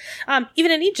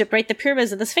 Even in Egypt, right? The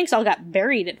pyramids and the Sphinx all got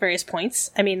buried at various points.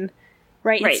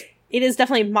 Right. It is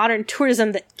definitely modern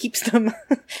tourism that keeps them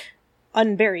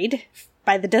unburied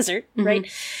by the desert,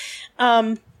 right?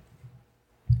 But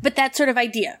that sort of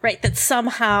idea, right? That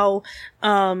somehow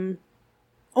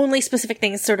only specific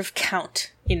things sort of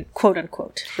count in quote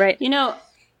unquote, right?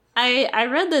 I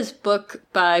read this book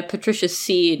by Patricia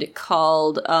Seed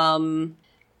called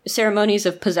Ceremonies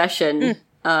of Possession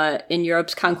in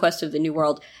Europe's Conquest of the New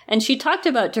World. And she talked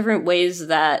about different ways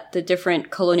that the different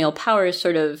colonial powers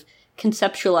sort of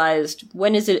conceptualized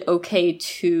when is it okay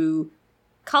to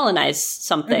colonize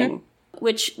something,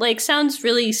 which sounds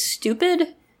really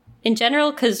stupid in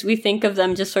general because we think of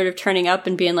them just sort of turning up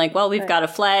and being like, well, we've got a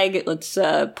flag, let's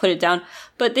put it down.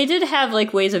 But they did have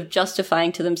like ways of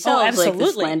justifying to themselves like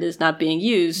this land is not being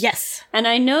used. Yes. And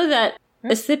I know that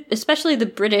especially the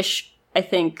British, I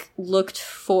think, looked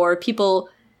for people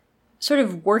sort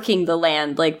of working the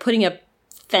land, like putting up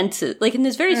fences, like in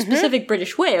this very specific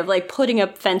British way of like putting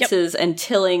up fences and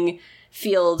tilling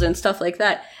fields and stuff like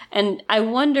that. And I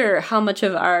wonder how much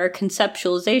of our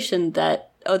conceptualization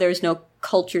that, there's no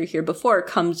culture here before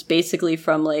comes basically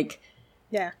from like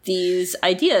these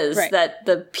ideas that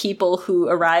the people who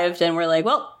arrived and were like,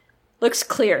 well, looks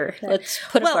clear. Let's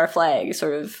put up our flag,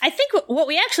 sort of. I think what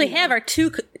we actually have are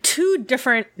two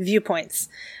different viewpoints.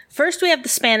 First, we have the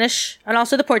Spanish and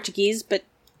also the Portuguese, but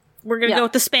we're going to go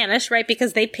with the Spanish, right?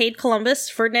 Because they paid Columbus,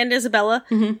 Ferdinand Isabella.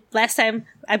 Last time,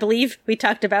 I believe, we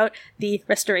talked about the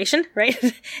Restoration, right?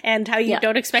 And how you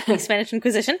don't expect the Spanish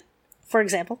Inquisition, for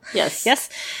example. Yes.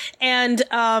 And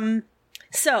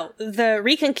so, the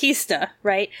Reconquista,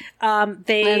 right?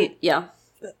 They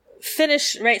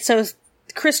finish, right? So,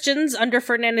 Christians under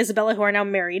Ferdinand Isabella who are now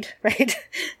married, right?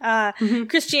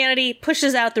 Christianity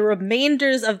pushes out the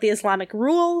remainders of the Islamic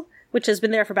rule, which has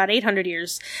been there for about 800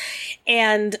 years,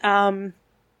 and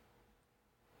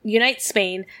unite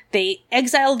Spain. They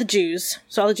exile the Jews,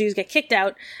 so all the Jews get kicked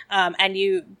out, and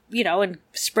and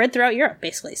spread throughout Europe,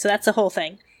 basically. So that's the whole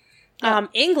thing. Yeah.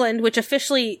 England, which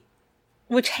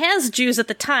has Jews at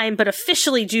the time, but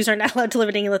officially Jews are not allowed to live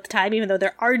in England at the time, even though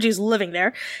there are Jews living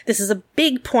there. This is a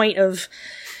big point of...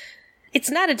 It's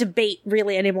not a debate,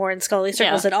 really, anymore in scholarly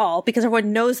circles at all, because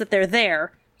everyone knows that they're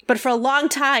there. But for a long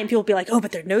time, people will be like, oh,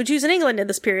 but there are no Jews in England in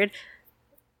this period.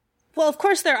 Well, of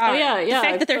course there are. The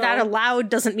fact that they're not allowed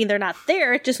doesn't mean they're not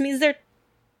there. It just means they're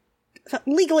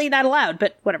legally not allowed,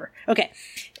 but whatever. Okay.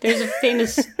 There's a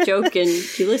famous joke in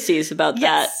Ulysses about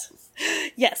that.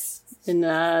 Yes. In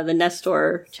the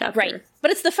Nestor chapter. Right.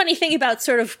 But it's the funny thing about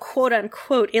sort of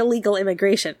quote-unquote illegal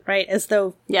immigration, right? As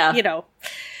though,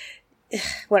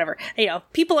 whatever.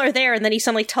 People are there and then you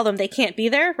suddenly tell them they can't be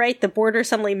there, right? The border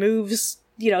suddenly moves,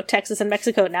 Texas and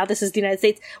Mexico. Now this is the United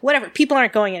States. Whatever. People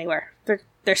aren't going anywhere.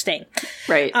 They're staying.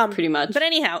 Right. Pretty much. But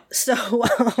anyhow, so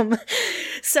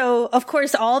of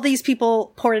course all these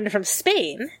people poured in from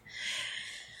Spain.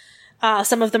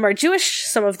 Some of them are Jewish.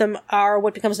 Some of them are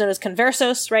what becomes known as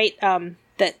conversos, right?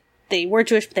 That they were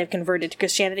Jewish, but they've converted to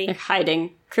Christianity. They're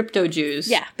hiding. Crypto Jews.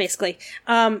 Yeah, basically.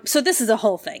 So this is a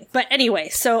whole thing. But anyway,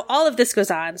 so all of this goes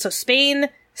on. So Spain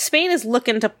is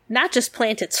looking to not just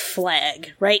plant its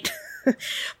flag, right?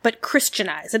 But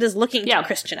Christianize. It is looking to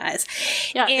Christianize.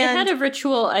 Yeah, and it had a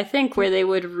ritual, I think, where they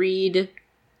would read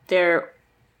their...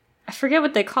 I forget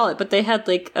what they call it, but they had,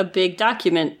 like, a big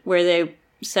document where they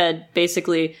said,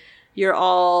 basically, you're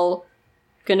all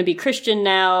going to be Christian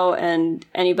now, and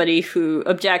anybody who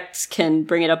objects can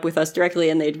bring it up with us directly,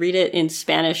 and they'd read it in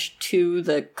Spanish to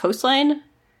the coastline.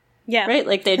 Yeah. Right?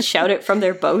 Like, they'd shout it from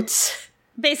their boats.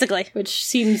 Basically. Which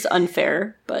seems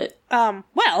unfair, but...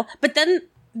 But then...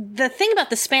 The thing about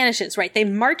the Spanish is, right, they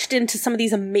marched into some of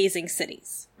these amazing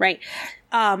cities, right?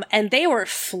 And they were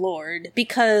floored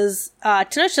because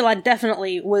Tenochtitlan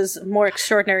definitely was more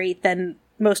extraordinary than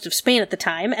most of Spain at the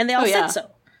time, and they all said so.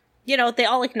 They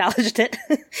all acknowledged it.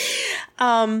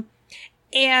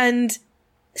 And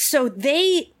so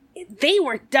they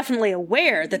were definitely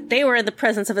aware that they were in the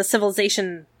presence of a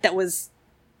civilization that was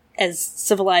as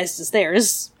civilized as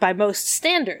theirs by most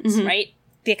standards, right?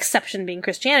 The exception being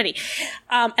Christianity.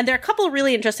 And there are a couple of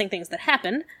really interesting things that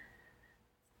happen.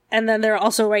 And then there are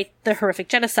also, right, the horrific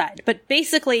genocide. But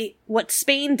basically, what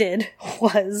Spain did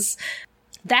was,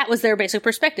 that was their basic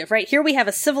perspective, right? Here we have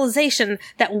a civilization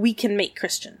that we can make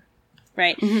Christian,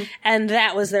 right? And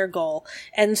that was their goal.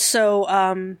 And so,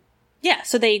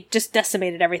 so they just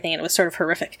decimated everything, and it was sort of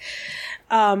horrific.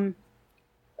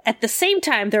 At the same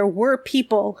time, there were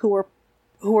people who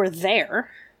were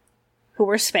there, who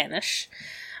were Spanish,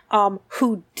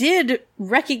 who did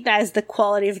recognize the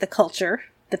quality of the culture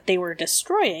that they were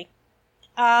destroying,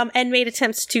 and made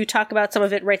attempts to talk about some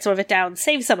of it, write some of it down,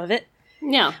 save some of it.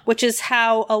 Yeah. Which is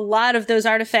how a lot of those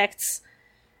artifacts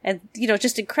and,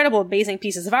 just incredible, amazing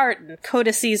pieces of art and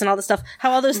codices and all this stuff,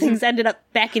 how all those things ended up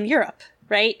back in Europe,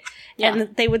 right? Yeah.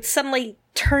 And they would suddenly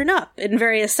turn up in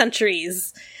various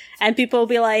centuries, and people would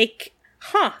be like,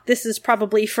 this is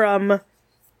probably from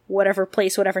whatever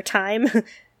place, whatever time.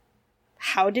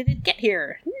 How did it get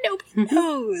here? Nobody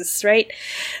knows, right?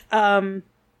 But,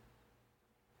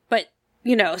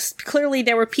 clearly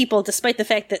there were people, despite the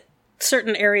fact that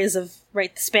certain areas of,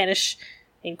 right, the Spanish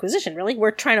Inquisition, really,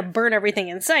 were trying to burn everything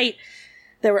in sight,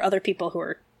 there were other people who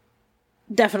were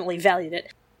definitely valued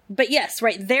it. But yes,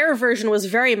 right, their version was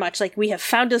very much like, we have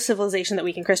found a civilization that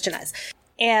we can Christianize.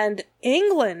 And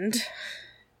England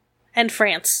and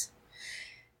France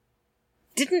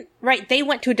they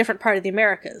went to a different part of the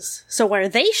Americas. So where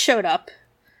they showed up,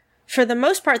 for the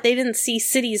most part, they didn't see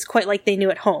cities quite like they knew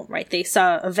at home, right? They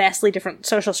saw a vastly different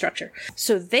social structure.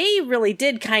 So they really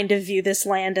did kind of view this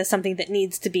land as something that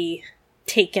needs to be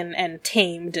taken and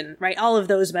tamed, and, right, all of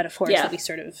those metaphors that we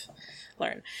sort of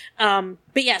learn.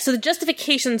 But yeah, so the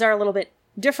justifications are a little bit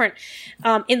different.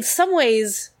 In some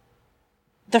ways,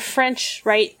 the French,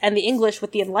 right, and the English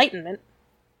with the Enlightenment,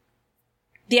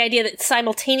 the idea that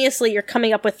simultaneously you're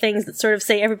coming up with things that sort of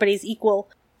say everybody's equal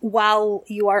while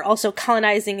you are also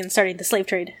colonizing and starting the slave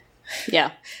trade.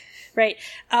 Yeah. Right?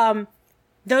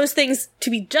 Those things, to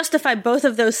be justified both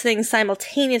of those things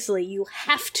simultaneously, you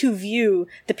have to view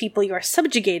the people you are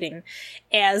subjugating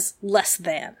as less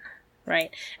than,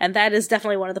 right? And that is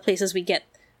definitely one of the places we get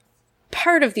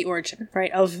part of the origin,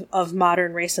 right, of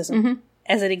modern racism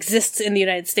as it exists in the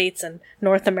United States and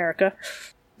North America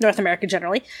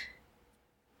generally.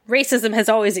 Racism has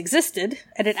always existed,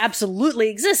 and it absolutely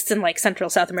exists in, like, Central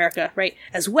South America, right,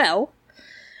 as well.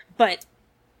 But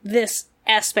this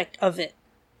aspect of it,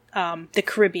 the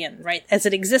Caribbean, right, as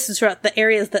it exists throughout the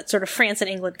areas that sort of France and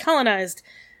England colonized,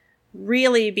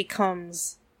 really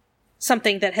becomes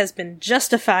something that has been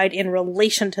justified in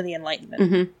relation to the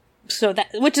Enlightenment. So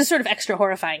that, which is sort of extra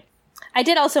horrifying. I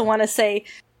did also want to say,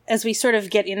 as we sort of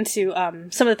get into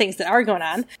some of the things that are going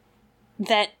on,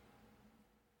 that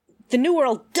the New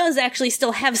World does actually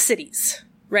still have cities,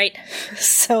 right?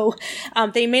 So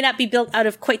they may not be built out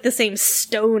of quite the same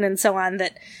stone and so on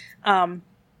that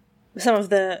some of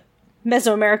the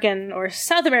Mesoamerican or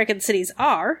South American cities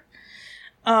are.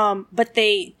 But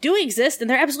they do exist, and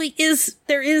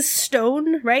there is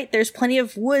stone, right? There's plenty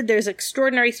of wood, there's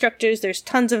extraordinary structures, there's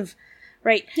tons of,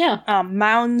 right? Yeah.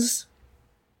 Mounds.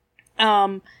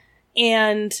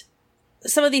 And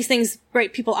some of these things,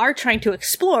 right, people are trying to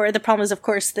explore. The problem is, of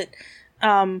course, that,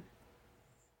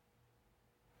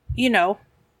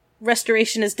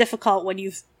 restoration is difficult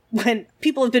when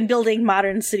people have been building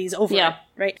modern cities over it,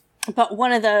 right? But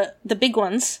one of the big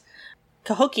ones,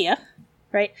 Cahokia,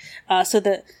 right?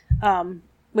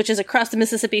 Which is across the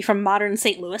Mississippi from modern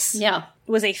St. Louis. Yeah.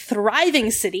 Was a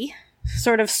thriving city,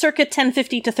 sort of circa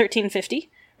 1050 to 1350,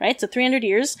 right? So 300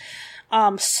 years.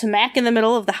 Smack in the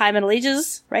middle of the High Middle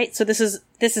Ages, right? So this is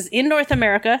in North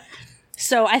America.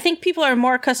 So I think people are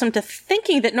more accustomed to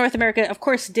thinking that North America, of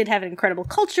course, did have an incredible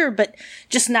culture, but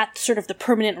just not sort of the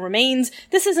permanent remains.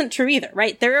 This isn't true either,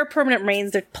 right? There are permanent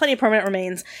remains, there are plenty of permanent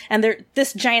remains, and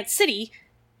this giant city,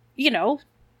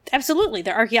 absolutely,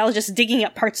 there are archaeologists digging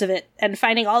up parts of it and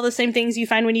finding all the same things you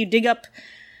find when you dig up,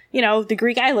 the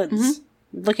Greek islands,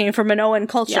 looking for Minoan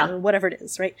culture or whatever it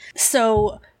is, right?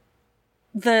 So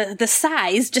the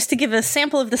size, just to give a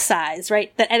sample of the size,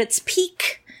 right, that at its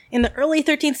peak in the early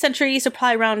 13th century, so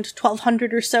probably around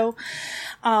 1200 or so,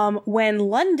 when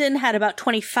London had about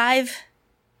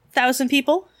 25,000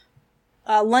 people,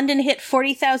 London hit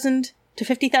 40,000 to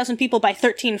 50,000 people by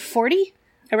 1340,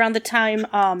 around the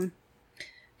time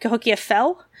Cahokia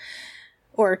fell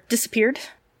or disappeared.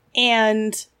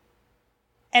 And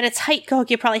at its height,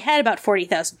 Cahokia probably had about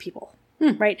 40,000 people,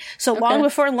 right? So long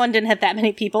before London had that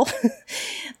many people,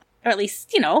 or at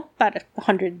least, about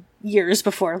 100 years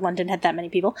before London had that many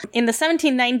people. In the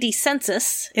 1790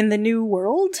 census in the New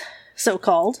World,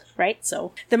 so-called, right?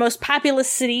 So the most populous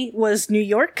city was New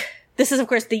York. This is, of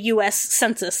course, the U.S.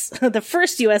 Census, the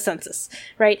first U.S. Census,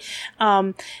 right?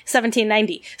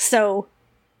 1790. So,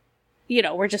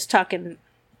 we're just talking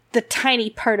the tiny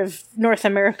part of North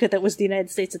America that was the United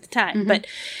States at the time. But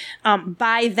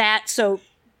by that, so,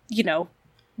 the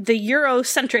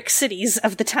Eurocentric cities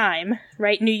of the time,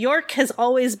 right? New York has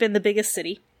always been the biggest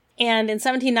city. And in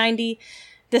 1790,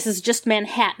 this is just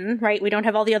Manhattan, right? We don't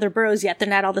have all the other boroughs yet. They're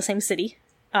not all the same city.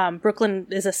 Brooklyn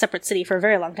is a separate city for a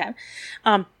very long time.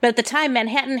 But at the time,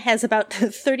 Manhattan has about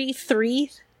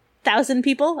 33,000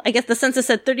 people. I guess the census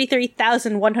said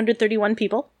 33,131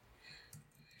 people.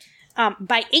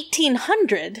 By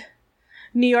 1800,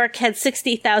 New York had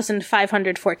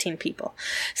 60,514 people.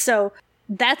 So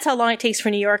that's how long it takes for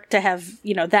New York to have,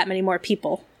 that many more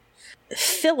people.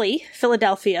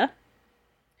 Philadelphia,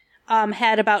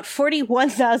 had about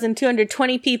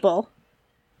 41,220 people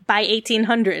by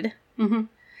 1800.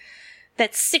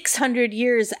 That's 600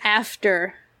 years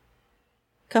after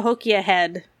Cahokia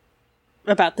had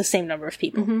about the same number of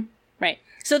people. Right.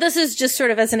 So this is just sort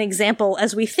of as an example,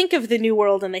 as we think of the New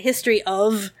World and the history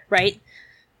of, right,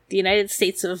 the United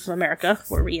States of America,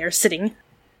 where we are sitting,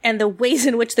 and the ways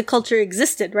in which the culture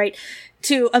existed, right,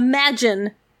 to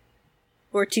imagine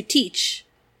or to teach,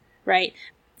 right?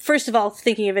 First of all,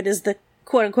 thinking of it as the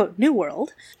quote-unquote New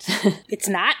World. It's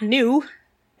not new.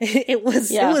 It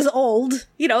was old.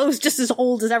 It was just as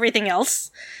old as everything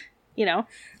else.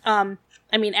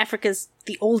 Africa's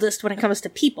the oldest when it comes to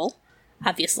people,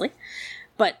 obviously.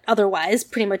 But otherwise,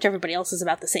 pretty much everybody else is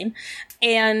about the same.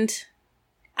 And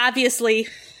obviously,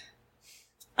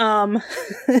 the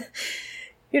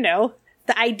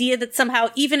idea that somehow,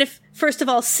 even if, first of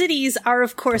all, cities are,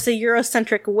 of course, a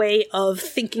Eurocentric way of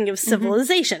thinking of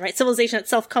civilization, right? Civilization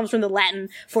itself comes from the Latin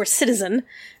for citizen,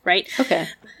 right? Okay.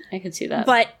 I can see that.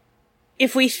 But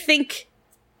if we think,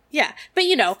 even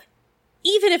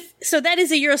if, so that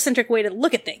is a Eurocentric way to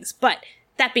look at things. But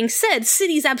that being said,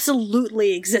 cities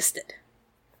absolutely existed,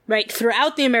 right?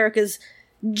 Throughout the Americas,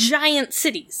 giant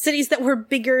cities that were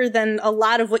bigger than a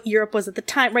lot of what Europe was at the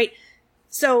time, right?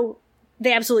 So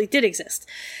they absolutely did exist.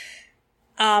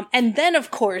 And then,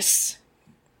 of course,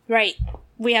 right,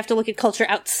 we have to look at culture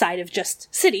outside of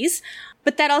just cities.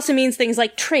 But that also means things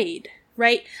like trade,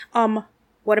 right?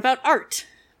 What about art?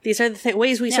 These are the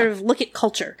ways we sort of look at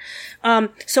culture.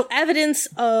 So evidence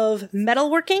of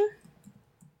metalworking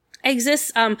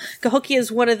exists. Cahokia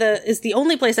is is the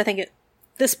only place, I think, at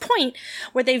this point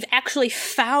where they've actually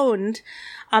found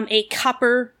a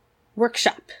copper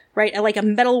workshop, right? Like a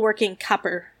metalworking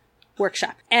copper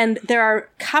workshop. And there are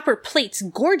copper plates,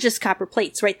 gorgeous copper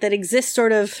plates, right, that exist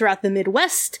sort of throughout the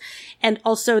Midwest and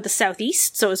also the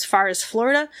Southeast, so as far as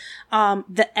Florida.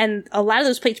 And a lot of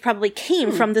those plates probably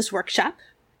came from this workshop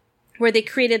where they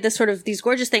created this sort of these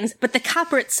gorgeous things, but the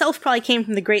copper itself probably came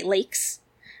from the Great Lakes,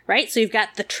 right? So you've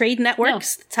got the trade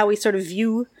networks. That's how we sort of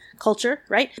view culture,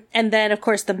 right? And then, of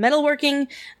course, the metalworking,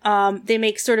 they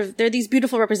make they're these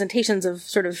beautiful representations of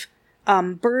sort of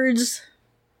birds,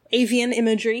 avian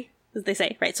imagery, as they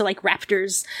say, right? So like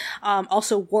raptors,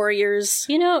 also warriors.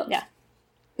 Yeah.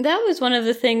 That was one of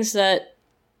the things that,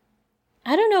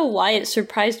 I don't know why it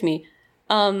surprised me.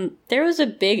 There was a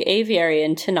big aviary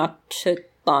in Tenochtitlan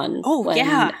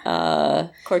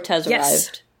when Cortez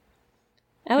arrived.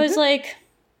 I was like,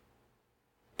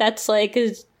 that's like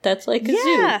a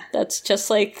zoo. That's just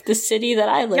like the city that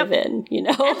I live in,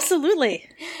 Absolutely.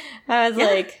 I was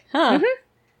like, huh. Mm-hmm.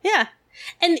 Yeah.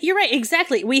 And you're right,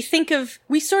 exactly. We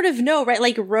sort of know, right?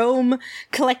 Like Rome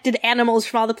collected animals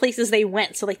from all the places they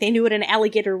went. So like they knew what an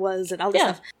alligator was and all this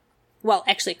stuff. Well,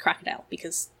 actually a crocodile,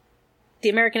 because the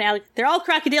American they're all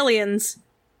crocodilians,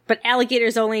 but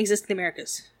alligators only exist in the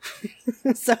Americas.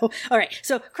 So, all right.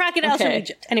 So crocodiles from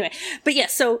Egypt. Anyway, but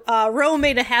yes, so Rome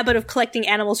made a habit of collecting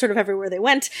animals sort of everywhere they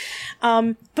went.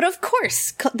 But of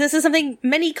course, this is something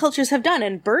many cultures have done.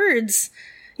 And birds,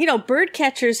 bird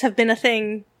catchers have been a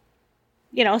thing,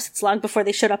 since long before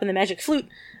they showed up in the magic flute,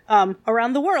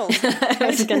 around the world. I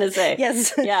was gonna say.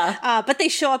 Yes. Yeah. But they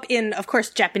show up in, of course,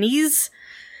 Japanese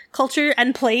culture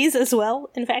and plays as well,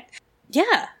 in fact.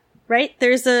 Yeah. Right?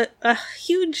 There's a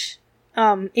huge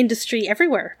industry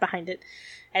everywhere behind it.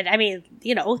 And I mean,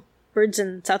 birds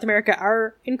in South America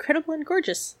are incredible and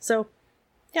gorgeous. So,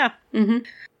 yeah. Mm-hmm.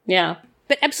 Yeah.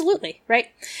 But absolutely, right?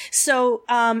 So,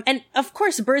 and of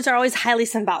course, birds are always highly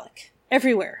symbolic.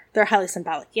 Everywhere, they're highly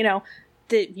symbolic.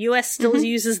 The U.S. still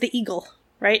uses the eagle,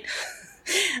 right?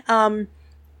 And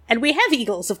we have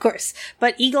eagles, of course.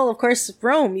 But eagle, of course,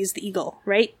 Rome used the eagle,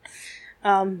 right?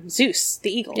 Zeus,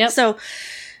 the eagle. Yep.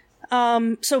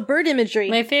 So bird imagery.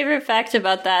 My favorite fact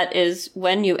about that is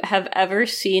when you have ever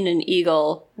seen an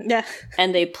eagle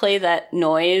and they play that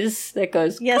noise that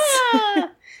goes,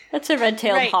 that's a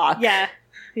red-tailed hawk. Yeah.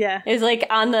 Yeah. It's like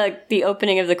on the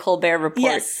opening of the Colbert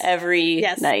Report every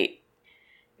night.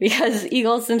 Because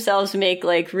eagles themselves make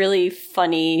like really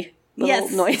funny little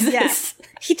noises. Yeah.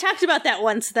 He talked about that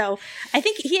once, though. I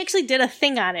think he actually did a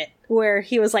thing on it where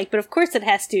he was like, but of course it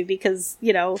has to because,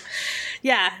 the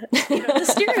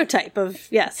stereotype of,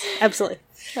 yes, absolutely.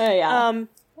 Oh, yeah.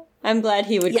 I'm glad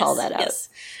he would call that out. Yes.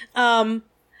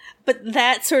 But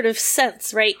that sort of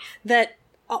sense, right, that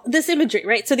this imagery,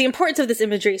 right, so the importance of this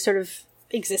imagery sort of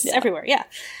exists everywhere,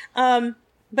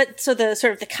 but so the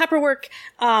sort of the copper work,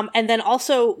 and then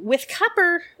also with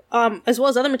copper, as well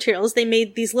as other materials, they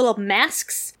made these little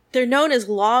masks. They're known as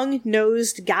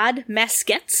long-nosed god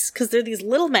maskettes, because they're these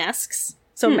little masks.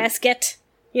 So maskette,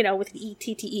 with an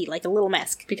E-T-T-E, like a little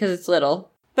mask. Because it's little.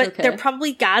 But they're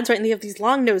probably gods, right? And they have these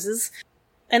long noses.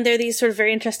 And they're these sort of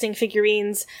very interesting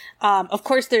figurines. Of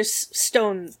course, there's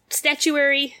stone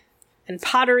statuary and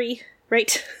pottery,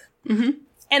 right? Mm-hmm.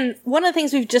 And one of the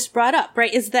things we've just brought up,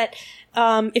 right, is that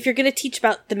if you're going to teach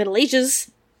about the Middle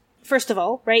Ages, first of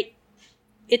all, right,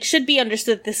 it should be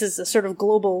understood that this is a sort of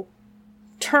global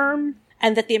term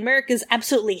and that the Americas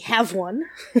absolutely have one.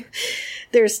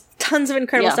 There's tons of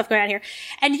incredible stuff going on here.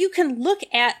 And you can look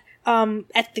at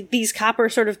these copper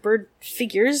sort of bird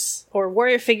figures or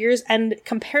warrior figures and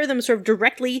compare them sort of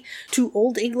directly to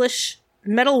Old English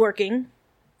metalworking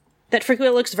that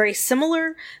frequently looks very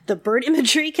similar. The bird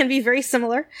imagery can be very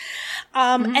similar.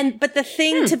 But the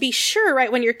thing to be sure,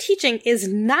 right, when you're teaching is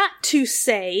not to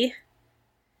say,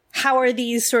 how are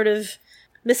these sort of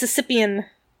Mississippian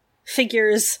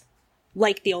figures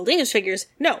like the Old English figures?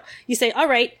 No. You say, all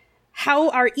right, how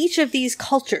are each of these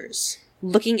cultures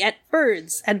looking at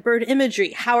birds and bird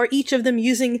imagery? How are each of them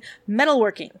using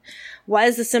metalworking? Why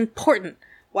is this important?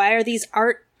 Why are these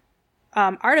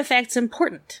artifacts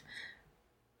important?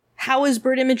 How is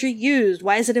bird imagery used?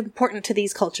 Why is it important to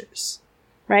these cultures?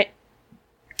 Right?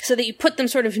 So that you put them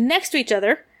sort of next to each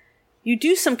other, you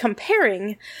do some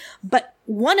comparing, but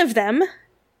one of them,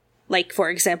 like,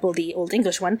 for example, the Old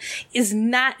English one, is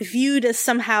not viewed as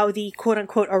somehow the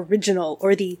quote-unquote original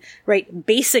or the, right,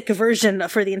 basic version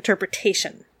for the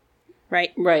interpretation.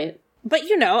 Right? Right. But,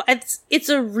 it's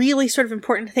a really sort of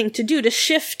important thing to do, to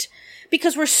shift,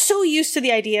 because we're so used to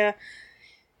the idea.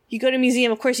 You go to a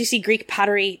museum, of course, you see Greek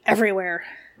pottery everywhere,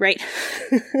 right?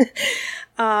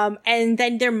 And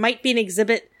then there might be an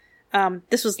exhibit.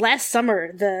 This was last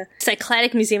summer. The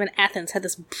Cycladic Museum in Athens had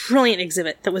this brilliant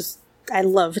exhibit that was I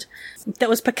loved. That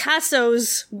was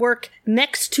Picasso's work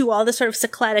next to all this sort of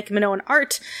Cycladic Minoan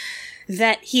art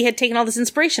that he had taken all this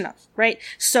inspiration of, right?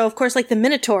 So, of course, like the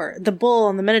Minotaur, the bull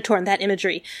and the Minotaur and that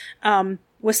imagery,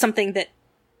 was something that,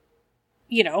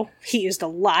 you know, he used a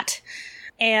lot.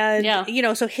 And, you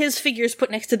know, so his figures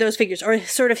put next to those figures, or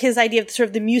sort of his idea of sort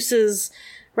of the muses,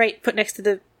 right, put next to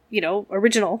the, you know,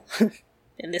 original,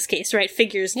 in this case, right,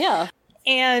 figures. Yeah.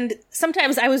 And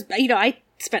sometimes I was, you know, I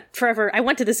spent forever, I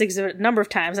went to this exhibit a number of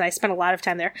times, and I spent a lot of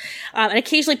time there. And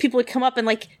occasionally people would come up and,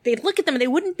 like, they'd look at them and they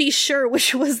wouldn't be sure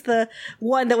which was the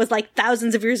one that was, like,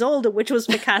 thousands of years old and which was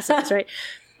Picasso's, right?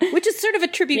 Which is sort of a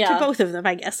tribute to both of them,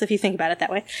 I guess, if you think about it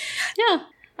that way. Yeah.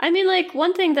 I mean, like,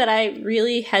 one thing that I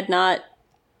really had not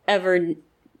ever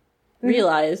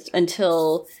realized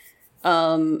until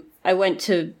I went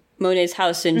to Monet's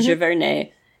house in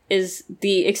Giverny is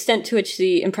the extent to which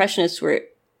the Impressionists were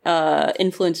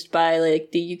influenced by,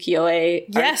 like, the ukiyo-e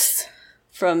art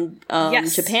from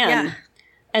Japan. Yeah.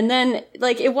 And then,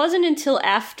 like, it wasn't until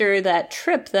after that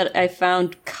trip that I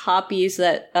found copies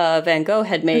that Van Gogh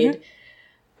had made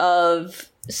of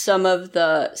some of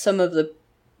the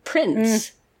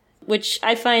prints. Which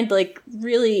I find, like,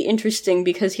 really interesting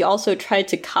because he also tried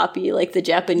to copy, like, the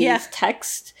Japanese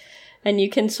text. And you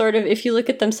can sort of, if you look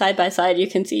at them side by side, you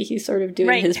can see he's sort of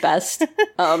doing his best.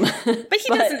 But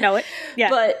he doesn't know it. Yeah.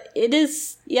 But it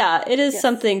is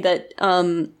something that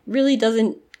really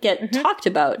doesn't get talked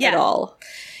about at all.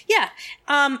 Yeah.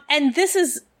 And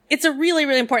it's a really,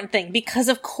 really important thing because,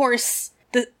 of course,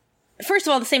 first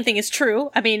of all, the same thing is true.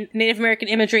 I mean, Native American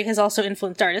imagery has also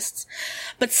influenced artists.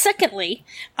 But secondly,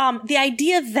 the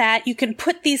idea that you can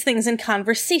put these things in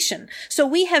conversation. So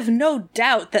we have no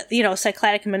doubt that, you know,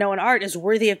 Cycladic Minoan art is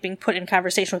worthy of being put in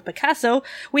conversation with Picasso.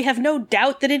 We have no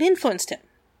doubt that it influenced him,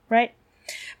 right?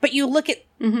 But you look at,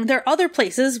 there are other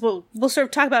places, we'll sort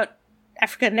of talk about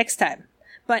Africa next time.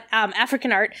 But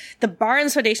African art, the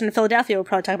Barnes Foundation in Philadelphia we'll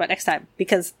probably talk about next time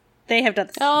because they have done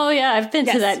this. Oh, yeah, I've been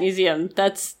to that museum.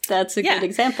 That's a good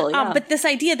example, yeah. But this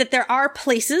idea that there are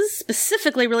places,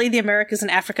 specifically really the Americas and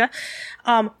Africa,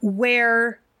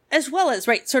 where, as well as,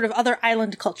 right, sort of other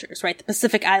island cultures, right, the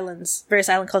Pacific Islands, various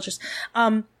island cultures,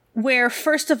 where,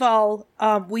 first of all,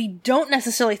 we don't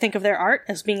necessarily think of their art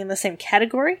as being in the same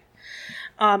category.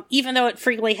 Even though it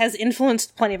frequently has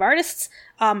influenced plenty of artists,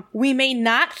 we may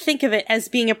not think of it as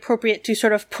being appropriate to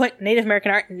sort of put Native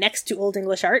American art next to Old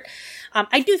English art.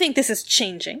 I do think this is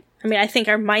changing. I mean, I think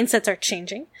our mindsets are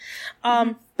changing.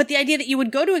 But the idea that you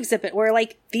would go to exhibit where,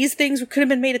 like, these things could have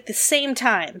been made at the same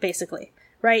time, basically,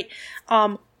 right?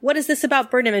 What is this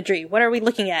about bird imagery? What are we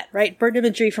looking at, right? Bird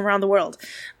imagery from around the world.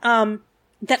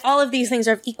 That all of these things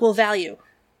are of equal value.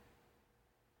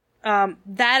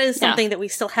 That is something that we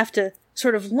still have to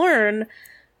sort of learn,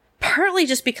 partly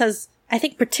just because I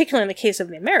think particularly in the case of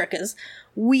the Americas,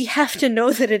 we have to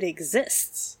know that it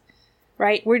exists,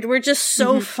 right? We're just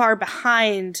so far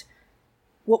behind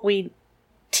what we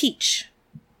teach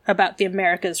about the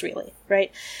Americas, really,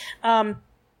 right?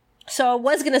 So I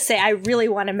was going to say, I really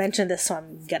want to mention this, so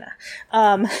I'm gonna.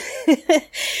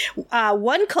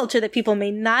 One culture that people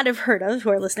may not have heard of who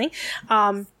are listening,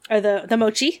 are the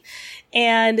Mochi.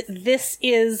 And this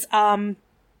is,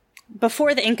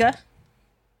 before the Inca,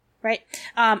 right?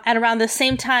 At around the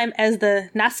same time as the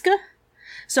Nazca.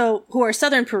 So, who are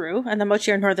southern Peru, and the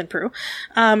Mochi are northern Peru.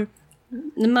 The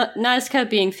Nazca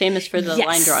being famous for the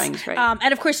line drawings, right?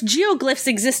 And of course, geoglyphs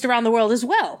exist around the world as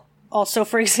well. Also,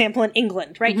 for example, in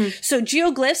England, right? So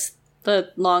geoglyphs...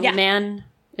 The long man,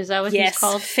 is that what he's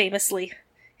called? Yes, famously.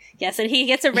 Yes, and he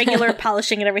gets a regular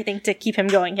polishing and everything to keep him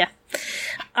going,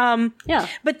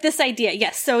 But this idea,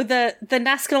 yes, so the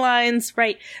Nazca lines,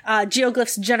 right,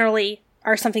 geoglyphs generally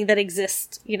are something that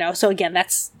exists, you know, so again,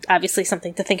 that's obviously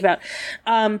something to think about.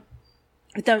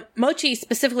 The Mochi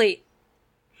specifically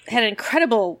had an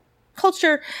incredible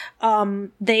culture.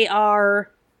 They are...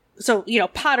 So, you know,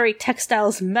 pottery,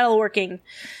 textiles, metalworking.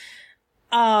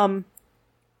 But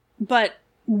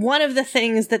one of the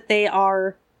things that they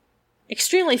are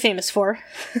extremely famous for,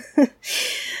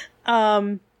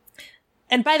 and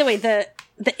by the way, the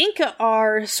Inca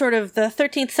are sort of the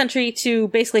 13th century to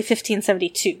basically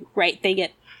 1572, right? They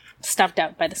get stuffed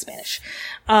out by the Spanish.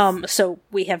 So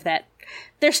we have that.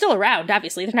 They're still around,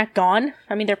 obviously. They're not gone.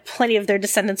 I mean, there are plenty of their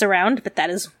descendants around, but that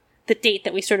is the date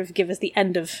that we sort of give as the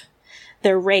end of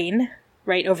their reign,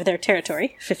 right, over their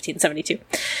territory, 1572.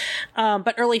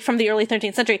 But from the early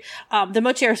 13th century, the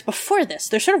Mochi are before this.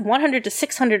 They're sort of 100 to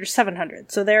 600 or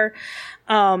 700. So they're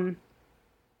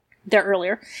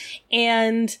earlier.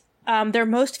 And, they're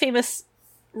most famous,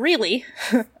 really,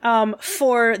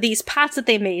 for these pots that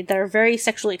they made that are very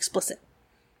sexually explicit.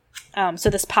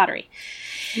 So this pottery.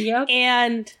 Yep.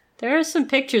 And there are some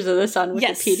pictures of this on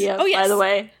Wikipedia, by the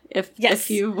way. If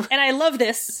you and I love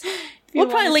this. We'll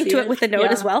probably link to it with a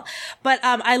note as well. But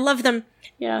I love them.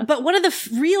 Yeah. But one of the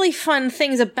really fun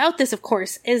things about this, of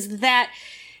course, is that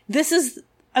this is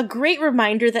a great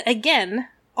reminder that, again,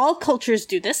 all cultures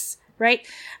do this, right?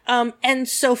 And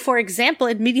so, for example,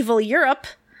 in medieval Europe,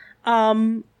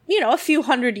 a few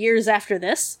hundred years after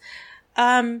this,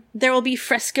 there will be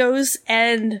frescoes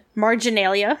and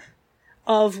marginalia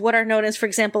of what are known as, for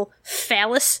example,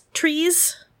 phallus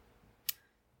trees.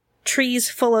 Trees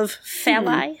full of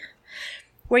phalli.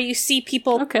 Where you see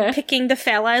people picking the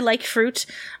phalli like fruit.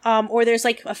 Or there's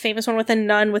like a famous one with a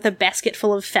nun with a basket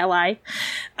full of phalli.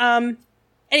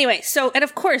 Anyway, so, and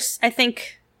of course, I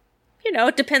think,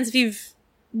 it depends if you've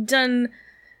done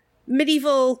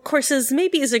medieval courses,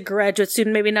 maybe as a graduate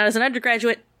student, maybe not as an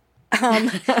undergraduate.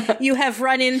 You have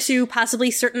run into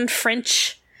possibly certain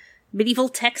French medieval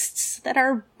texts that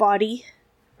are bawdy,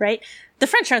 right? The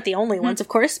French aren't the only ones, of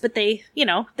course, but they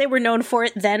were known for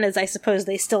it then, as I suppose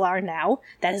they still are now.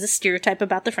 That is a stereotype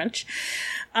about the French.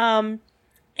 And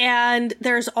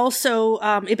there's also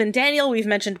Ibn Daniel, we've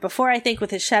mentioned before, I think, with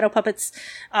his shadow puppets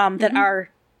that are,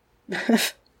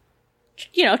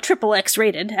 triple X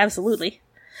rated, absolutely.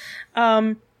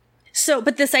 But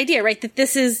this idea, right, that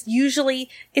this is usually,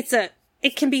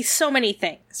 it can be so many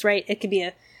things, right? It can be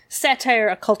a satire,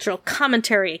 a cultural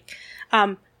commentary.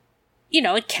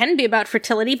 It can be about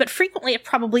fertility, but frequently it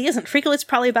probably isn't. Frequently it's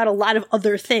probably about a lot of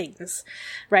other things,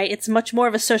 right? It's much more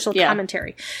of a social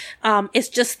commentary. It's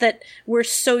just that we're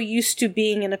so used to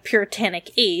being in a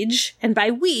puritanic age, and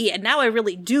by we, and now I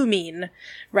really do mean,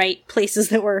 right, places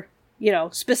that were,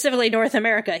 specifically North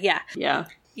America, Yeah.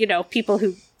 People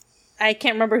who, I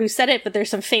can't remember who said it, but there's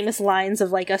some famous lines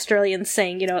of, like, Australians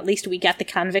saying, at least we got the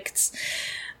convicts,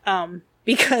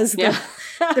 because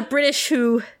the British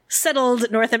who settled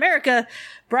North America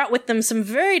brought with them some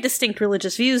very distinct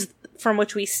religious views from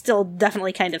which we still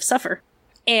definitely kind of suffer.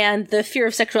 And the fear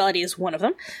of sexuality is one of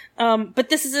them. But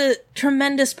this is a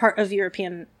tremendous part of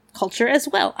European culture as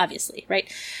well, obviously,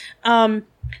 right?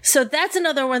 So that's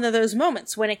another one of those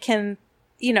moments when it can,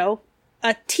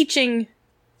 a teaching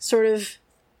sort of,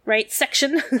 right,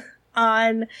 section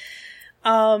on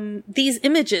these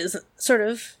images sort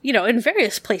of, in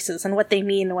various places and what they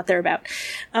mean and what they're about.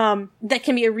 That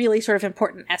can be a really sort of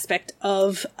important aspect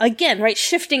of, again, right,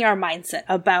 shifting our mindset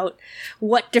about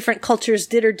what different cultures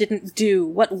did or didn't do,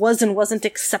 what was and wasn't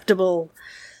acceptable,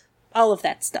 all of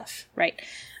that stuff, right?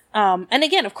 And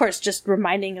again, of course, just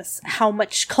reminding us how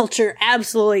much culture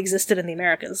absolutely existed in the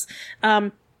Americas.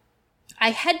 I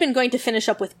had been going to finish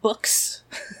up with books,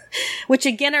 which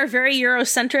again are very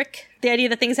Eurocentric. The idea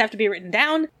that things have to be written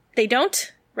down. They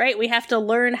don't, right? We have to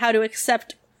learn how to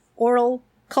accept oral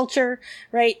culture,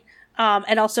 right?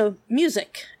 And also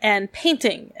music and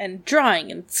painting and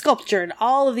drawing and sculpture and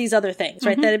all of these other things,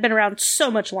 right? That have been around so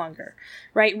much longer,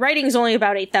 right? Writing is only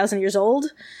about 8,000 years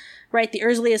old, right? The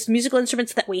earliest musical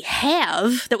instruments that we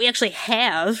actually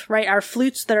have, right, are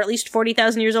flutes that are at least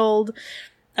 40,000 years old,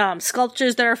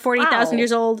 sculptures that are 40,000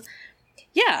 years old.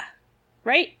 Yeah,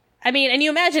 right? I mean, and you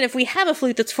imagine if we have a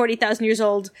flute that's 40,000 years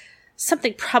old,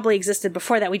 something probably existed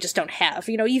before that we just don't have.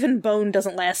 Even bone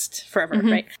doesn't last forever,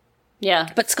 right? Yeah.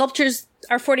 But sculptures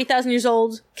are 40,000 years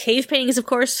old. Cave paintings, of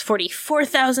course,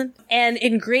 44,000. And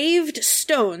engraved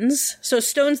stones, so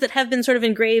stones that have been sort of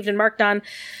engraved and marked on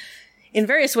in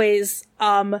various ways,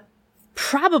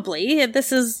 probably,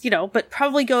 this is, but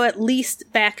probably go at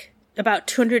least back about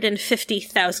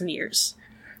 250,000 years.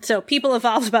 So people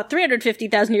evolved about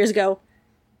 350,000 years ago.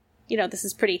 This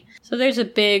is pretty. So there's a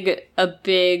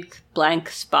big blank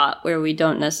spot where we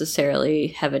don't necessarily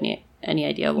have any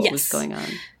idea what was going on.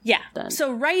 Yeah. Then.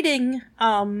 So writing,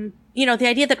 the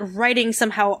idea that writing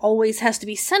somehow always has to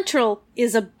be central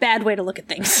is a bad way to look at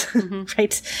things,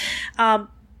 right? And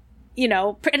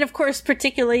of course,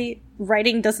 particularly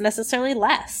writing doesn't necessarily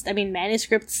last. I mean,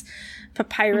 manuscripts,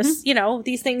 papyrus,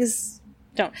 these things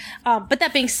don't. But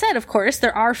that being said, of course,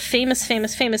 there are famous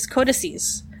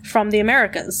codices from the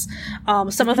Americas.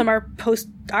 Some of them are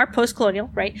post-colonial,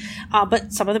 right?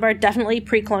 But some of them are definitely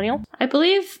pre-colonial. I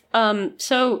believe,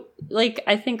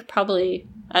 I think probably,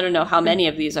 I don't know how many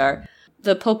of these are.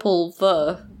 The Popol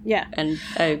Vuh, and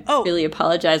I really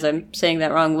apologize, I'm saying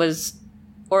that wrong, was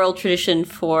oral tradition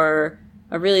for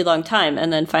a really long time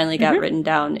and then finally got written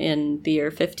down in the year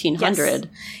 1500. Yes.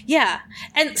 Yeah.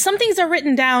 And some things are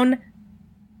written down.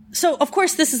 So, of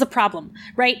course, this is a problem,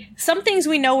 right? Some things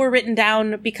we know were written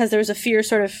down because there was a fear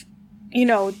sort of,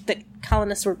 that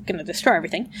colonists were going to destroy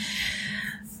everything.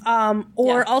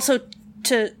 Or also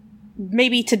to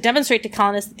demonstrate to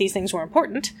colonists that these things were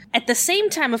important. At the same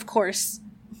time, of course,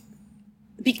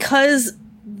 because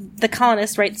the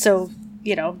colonists, right, so,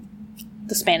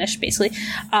 the Spanish, basically,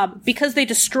 because they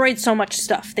destroyed so much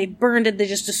stuff, they burned it, they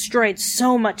just destroyed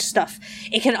so much stuff,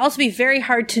 it can also be very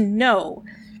hard to know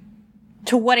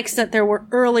to what extent there were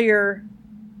earlier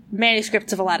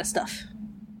manuscripts of a lot of stuff.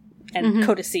 And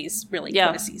codices, really. Yeah.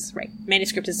 Codices, right.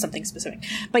 Manuscript is something specific.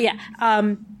 But yeah,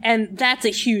 and that's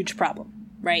a huge problem,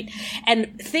 right?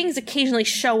 And things occasionally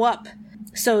show up.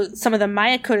 So some of the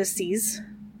Maya codices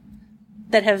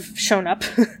that have shown up,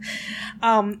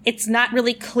 it's not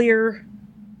really clear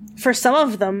for some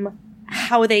of them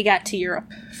how they got to Europe,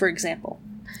 for example.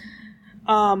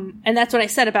 And that's what I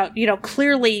said about,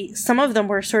 clearly some of them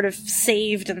were sort of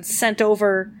saved and sent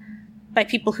over by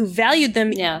people who valued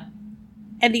them. Yeah.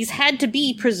 And these had to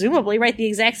be, presumably, right, the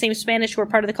exact same Spanish who were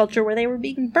part of the culture where they were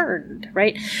being burned,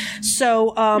 right?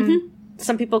 So,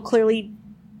 some people clearly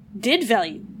did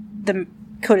value the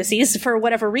codices for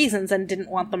whatever reasons and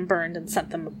didn't want them burned and sent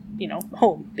them,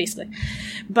 home, basically.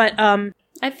 But,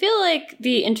 I feel like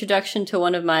the introduction to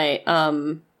one of my,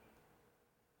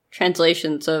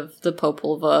 translations of the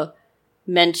Popol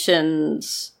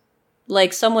mentions,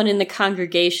 like, someone in the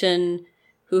congregation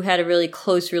who had a really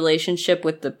close relationship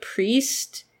with the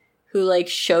priest, who, like,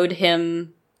 showed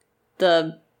him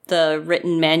the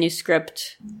written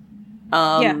manuscript.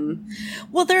 Yeah.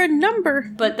 Well, there are a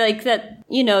number. But, like, that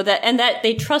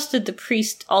they trusted the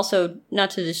priest also not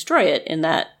to destroy it in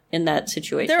that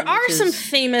situation. There are some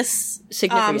famous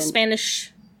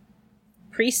Spanish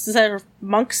priests or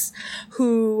monks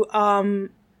who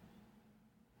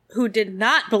did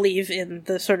not believe in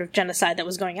the sort of genocide that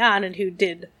was going on and who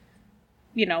did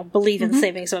believe in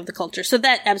saving some of the culture. So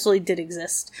that absolutely did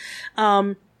exist.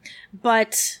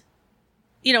 But,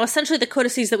 essentially the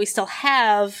codices that we still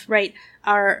have, right,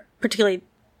 are particularly,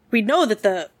 we know that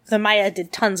the Maya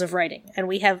did tons of writing, and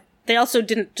they also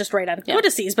didn't just write on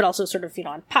codices, but also sort of,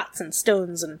 on pots and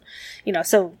stones and,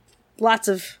 so lots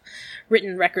of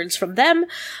written records from them.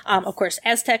 Of course,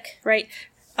 Aztec, right,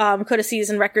 codices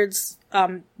and records.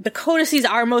 The codices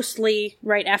are mostly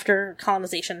right after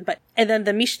colonization, and then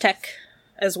the Mixtec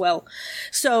as well.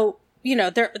 So,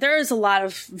 there is a lot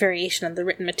of variation in the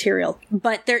written material,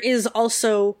 but there is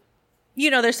also,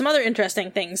 there's some other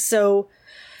interesting things. So,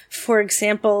 for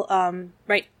example,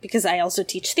 right, because I also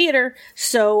teach theater,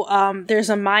 so,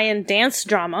 there's a Mayan dance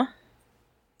drama,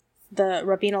 the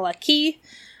Rabina Laki,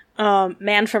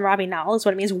 man from Rabinal is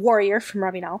what it means, warrior from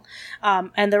Rabinal.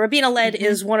 And the Rabina Led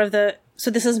is one of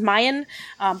so this is Mayan,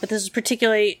 but this is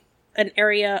particularly an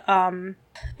area,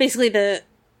 basically the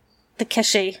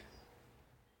Keshe,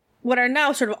 what are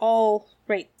now sort of all,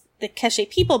 right, the Keshe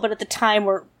people, but at the time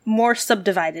were more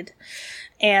subdivided.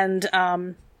 And,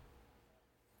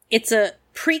 it's a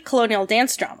pre-colonial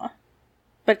dance drama,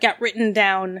 but got written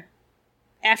down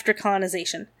after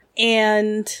colonization.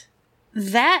 And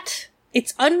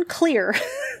it's unclear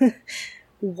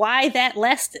why that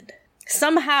lasted.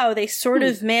 Somehow they sort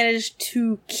of managed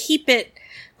to keep it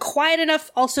quiet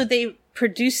enough. Also, they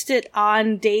produced it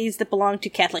on days that belonged to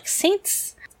Catholic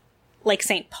saints, like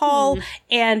St. Paul,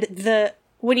 and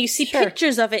when you see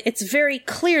pictures of it, it's very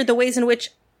clear the ways in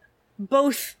which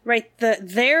both, right,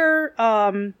 their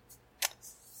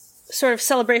sort of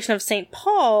celebration of St.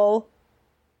 Paul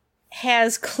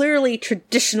has clearly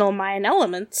traditional Mayan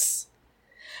elements,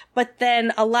 but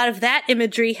then a lot of that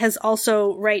imagery has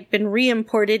also, right, been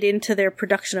re-imported into their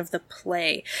production of the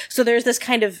play. So there's this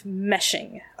kind of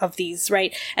meshing of these,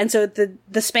 right? And so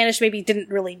the Spanish maybe didn't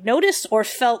really notice or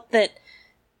felt that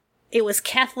it was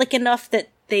Catholic enough that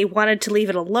they wanted to leave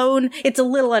it alone. It's a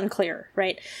little unclear,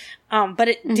 right? But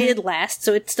it did last,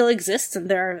 so it still exists, and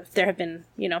there have been,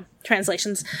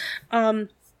 translations.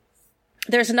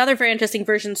 There's another very interesting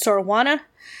version, Sor Juana,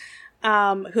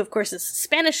 who of course is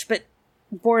Spanish, but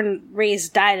born,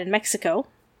 raised, died in Mexico,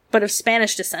 but of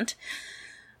Spanish descent.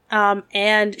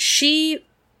 And she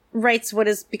writes what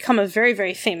has become a very,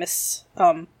 very famous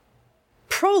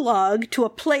prologue to a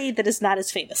play that is not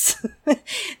as famous.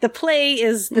 The play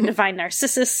is The Divine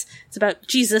Narcissus. It's about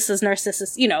Jesus as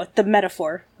Narcissus, the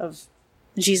metaphor of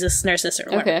Jesus, Narcissus,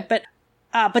 or whatever. Okay.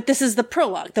 But this is the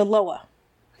prologue, the Loa,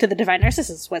 to The Divine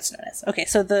Narcissus, what's known as. Okay,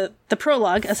 so the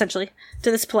prologue, essentially,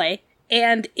 to this play,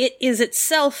 and it is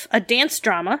itself a dance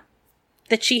drama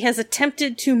that she has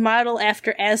attempted to model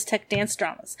after Aztec dance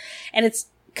dramas. And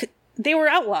they were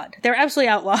outlawed. They were absolutely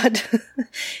outlawed.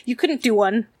 You couldn't do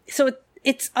one. So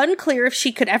it's unclear if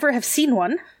she could ever have seen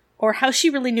one, or how she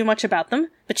really knew much about them,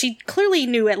 but she clearly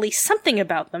knew at least something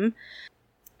about them,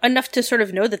 enough to sort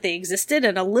of know that they existed,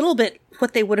 and a little bit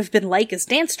what they would have been like as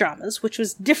dance dramas, which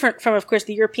was different from, of course,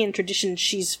 the European tradition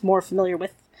she's more familiar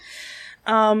with.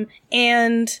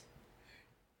 And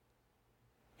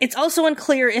It's also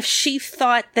unclear if she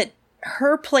thought that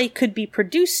her play could be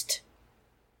produced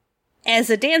as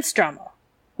a dance drama,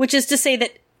 which is to say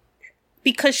that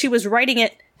because she was writing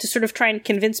it to sort of try and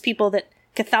convince people that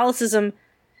Catholicism,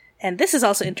 and this is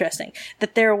also interesting,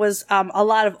 that there was a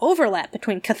lot of overlap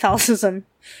between Catholicism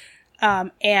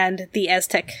and the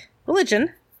Aztec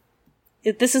religion.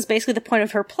 This is basically the point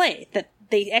of her play, that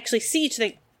they actually see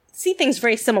things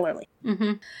very similarly.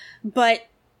 Mm-hmm. But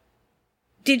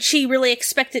did she really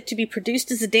expect it to be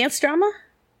produced as a dance drama?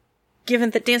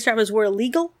 Given that dance dramas were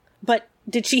illegal? But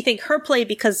did she think her play,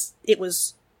 because it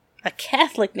was a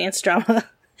Catholic dance drama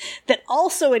that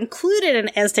also included an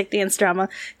Aztec dance drama,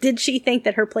 did she think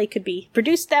that her play could be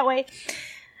produced that way?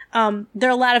 There are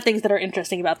a lot of things that are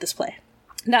interesting about this play.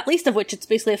 Not least of which, it's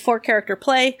basically a 4-character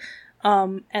play,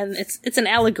 and it's an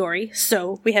allegory.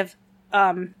 So we have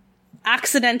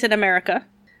Occident in America.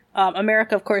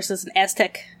 America, of course, is an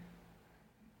Aztec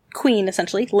queen,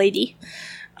 essentially, lady.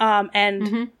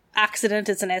 And Occident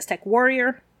is an Aztec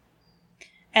warrior.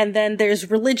 And then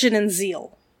there's religion and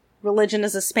zeal. Religion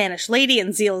is a Spanish lady,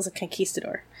 and zeal is a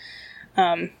conquistador.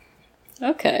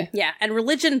 Okay. Yeah, and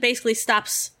religion basically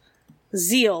stops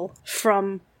zeal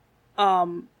from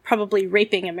probably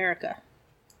raping America.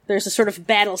 There's a sort of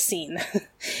battle scene,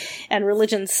 and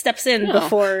religion steps in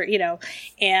before,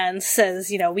 and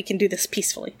says, we can do this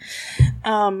peacefully.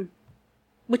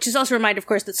 Which is also a reminder, of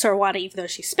course, that Sor Juana, even though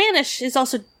she's Spanish, is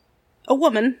also a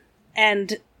woman,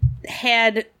 and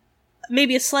had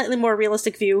maybe a slightly more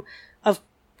realistic view of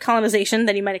colonization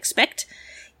than you might expect,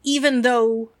 even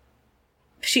though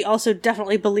she also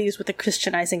definitely believes with a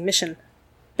Christianizing mission.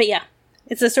 But yeah,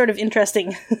 it's a sort of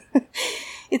interesting,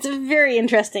 it's a very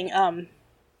interesting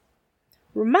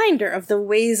reminder of the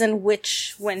ways in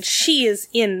which, when she is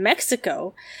in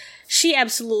Mexico, she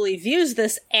absolutely views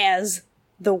this as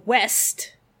the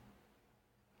West.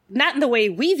 Not in the way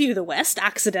we view the West,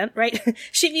 Occident, right?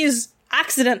 She views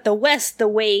Occident, the West, the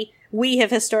way we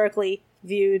have historically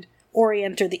viewed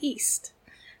Orient or the East,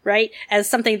 right? As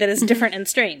something that is different and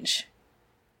strange,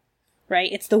 right?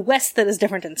 It's the West that is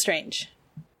different and strange.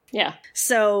 Yeah.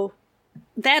 So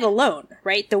that alone,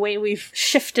 right? The way we've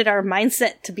shifted our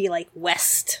mindset to be like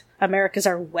West. America's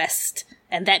our West.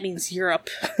 And that means Europe.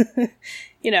 This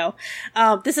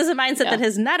is a mindset that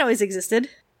has not always existed,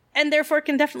 and therefore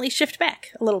can definitely shift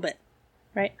back a little bit,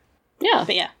 right? Yeah.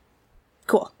 But yeah.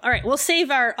 Cool. All right, we'll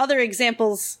save our other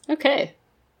examples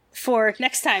for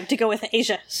next time to go with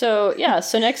Asia. So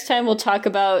next time we'll talk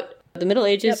about the Middle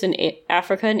Ages in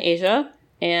Africa and Asia,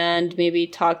 and maybe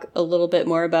talk a little bit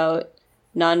more about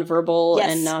nonverbal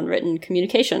and non-written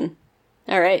communication.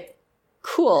 All right.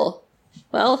 Cool.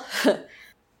 Well,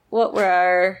 what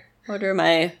are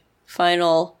my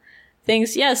final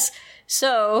things? Yes.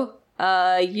 So,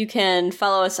 you can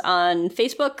follow us on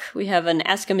Facebook. We have an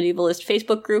Ask a Medievalist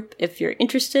Facebook group if you're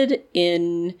interested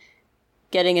in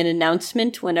getting an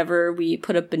announcement whenever we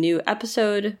put up a new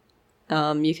episode.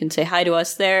 You can say hi to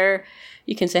us there.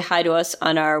 You can say hi to us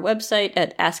on our website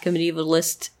at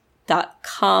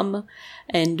askamedievalist.com.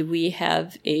 And we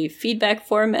have a feedback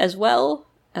form as well.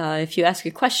 If you ask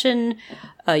a question,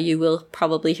 you will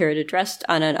probably hear it addressed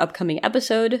on an upcoming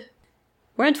episode.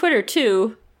 We're on Twitter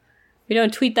too. We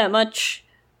don't tweet that much,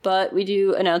 but we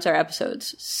do announce our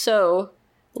episodes. So,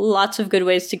 lots of good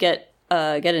ways to get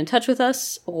in touch with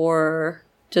us, or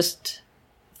just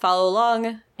follow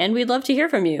along. And we'd love to hear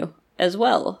from you as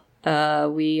well.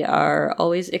 We are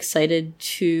always excited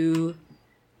to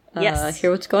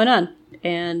hear what's going on.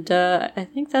 And I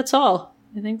think that's all.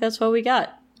 I think that's what we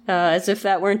got. As if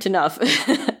that weren't enough.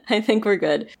 I think we're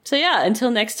good. So yeah,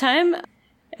 until next time,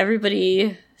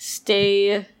 everybody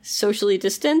stay socially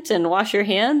distant and wash your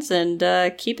hands and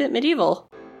keep it medieval.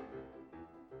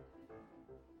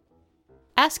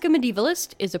 Ask a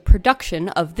Medievalist is a production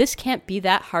of This Can't Be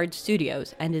That Hard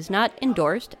Studios and is not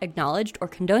endorsed, acknowledged, or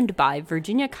condoned by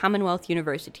Virginia Commonwealth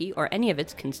University or any of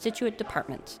its constituent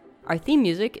departments. Our theme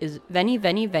music is Veni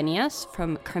Veni Venias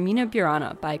from Carmina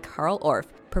Burana by Carl Orff,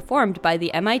 performed by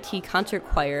the MIT Concert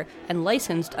Choir and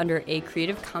licensed under a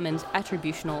Creative Commons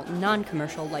Attributional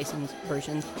Non-Commercial License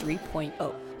version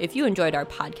 3.0. If you enjoyed our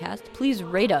podcast, please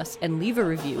rate us and leave a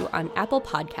review on Apple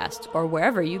Podcasts or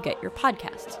wherever you get your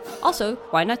podcasts. Also,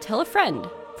 why not tell a friend?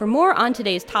 For more on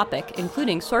today's topic,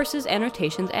 including sources,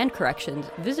 annotations, and corrections,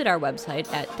 visit our website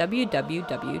at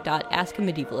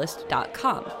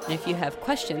www.askamedievalist.com. And if you have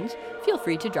questions, feel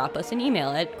free to drop us an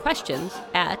email at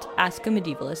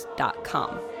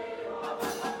questions@askamedievalist.com.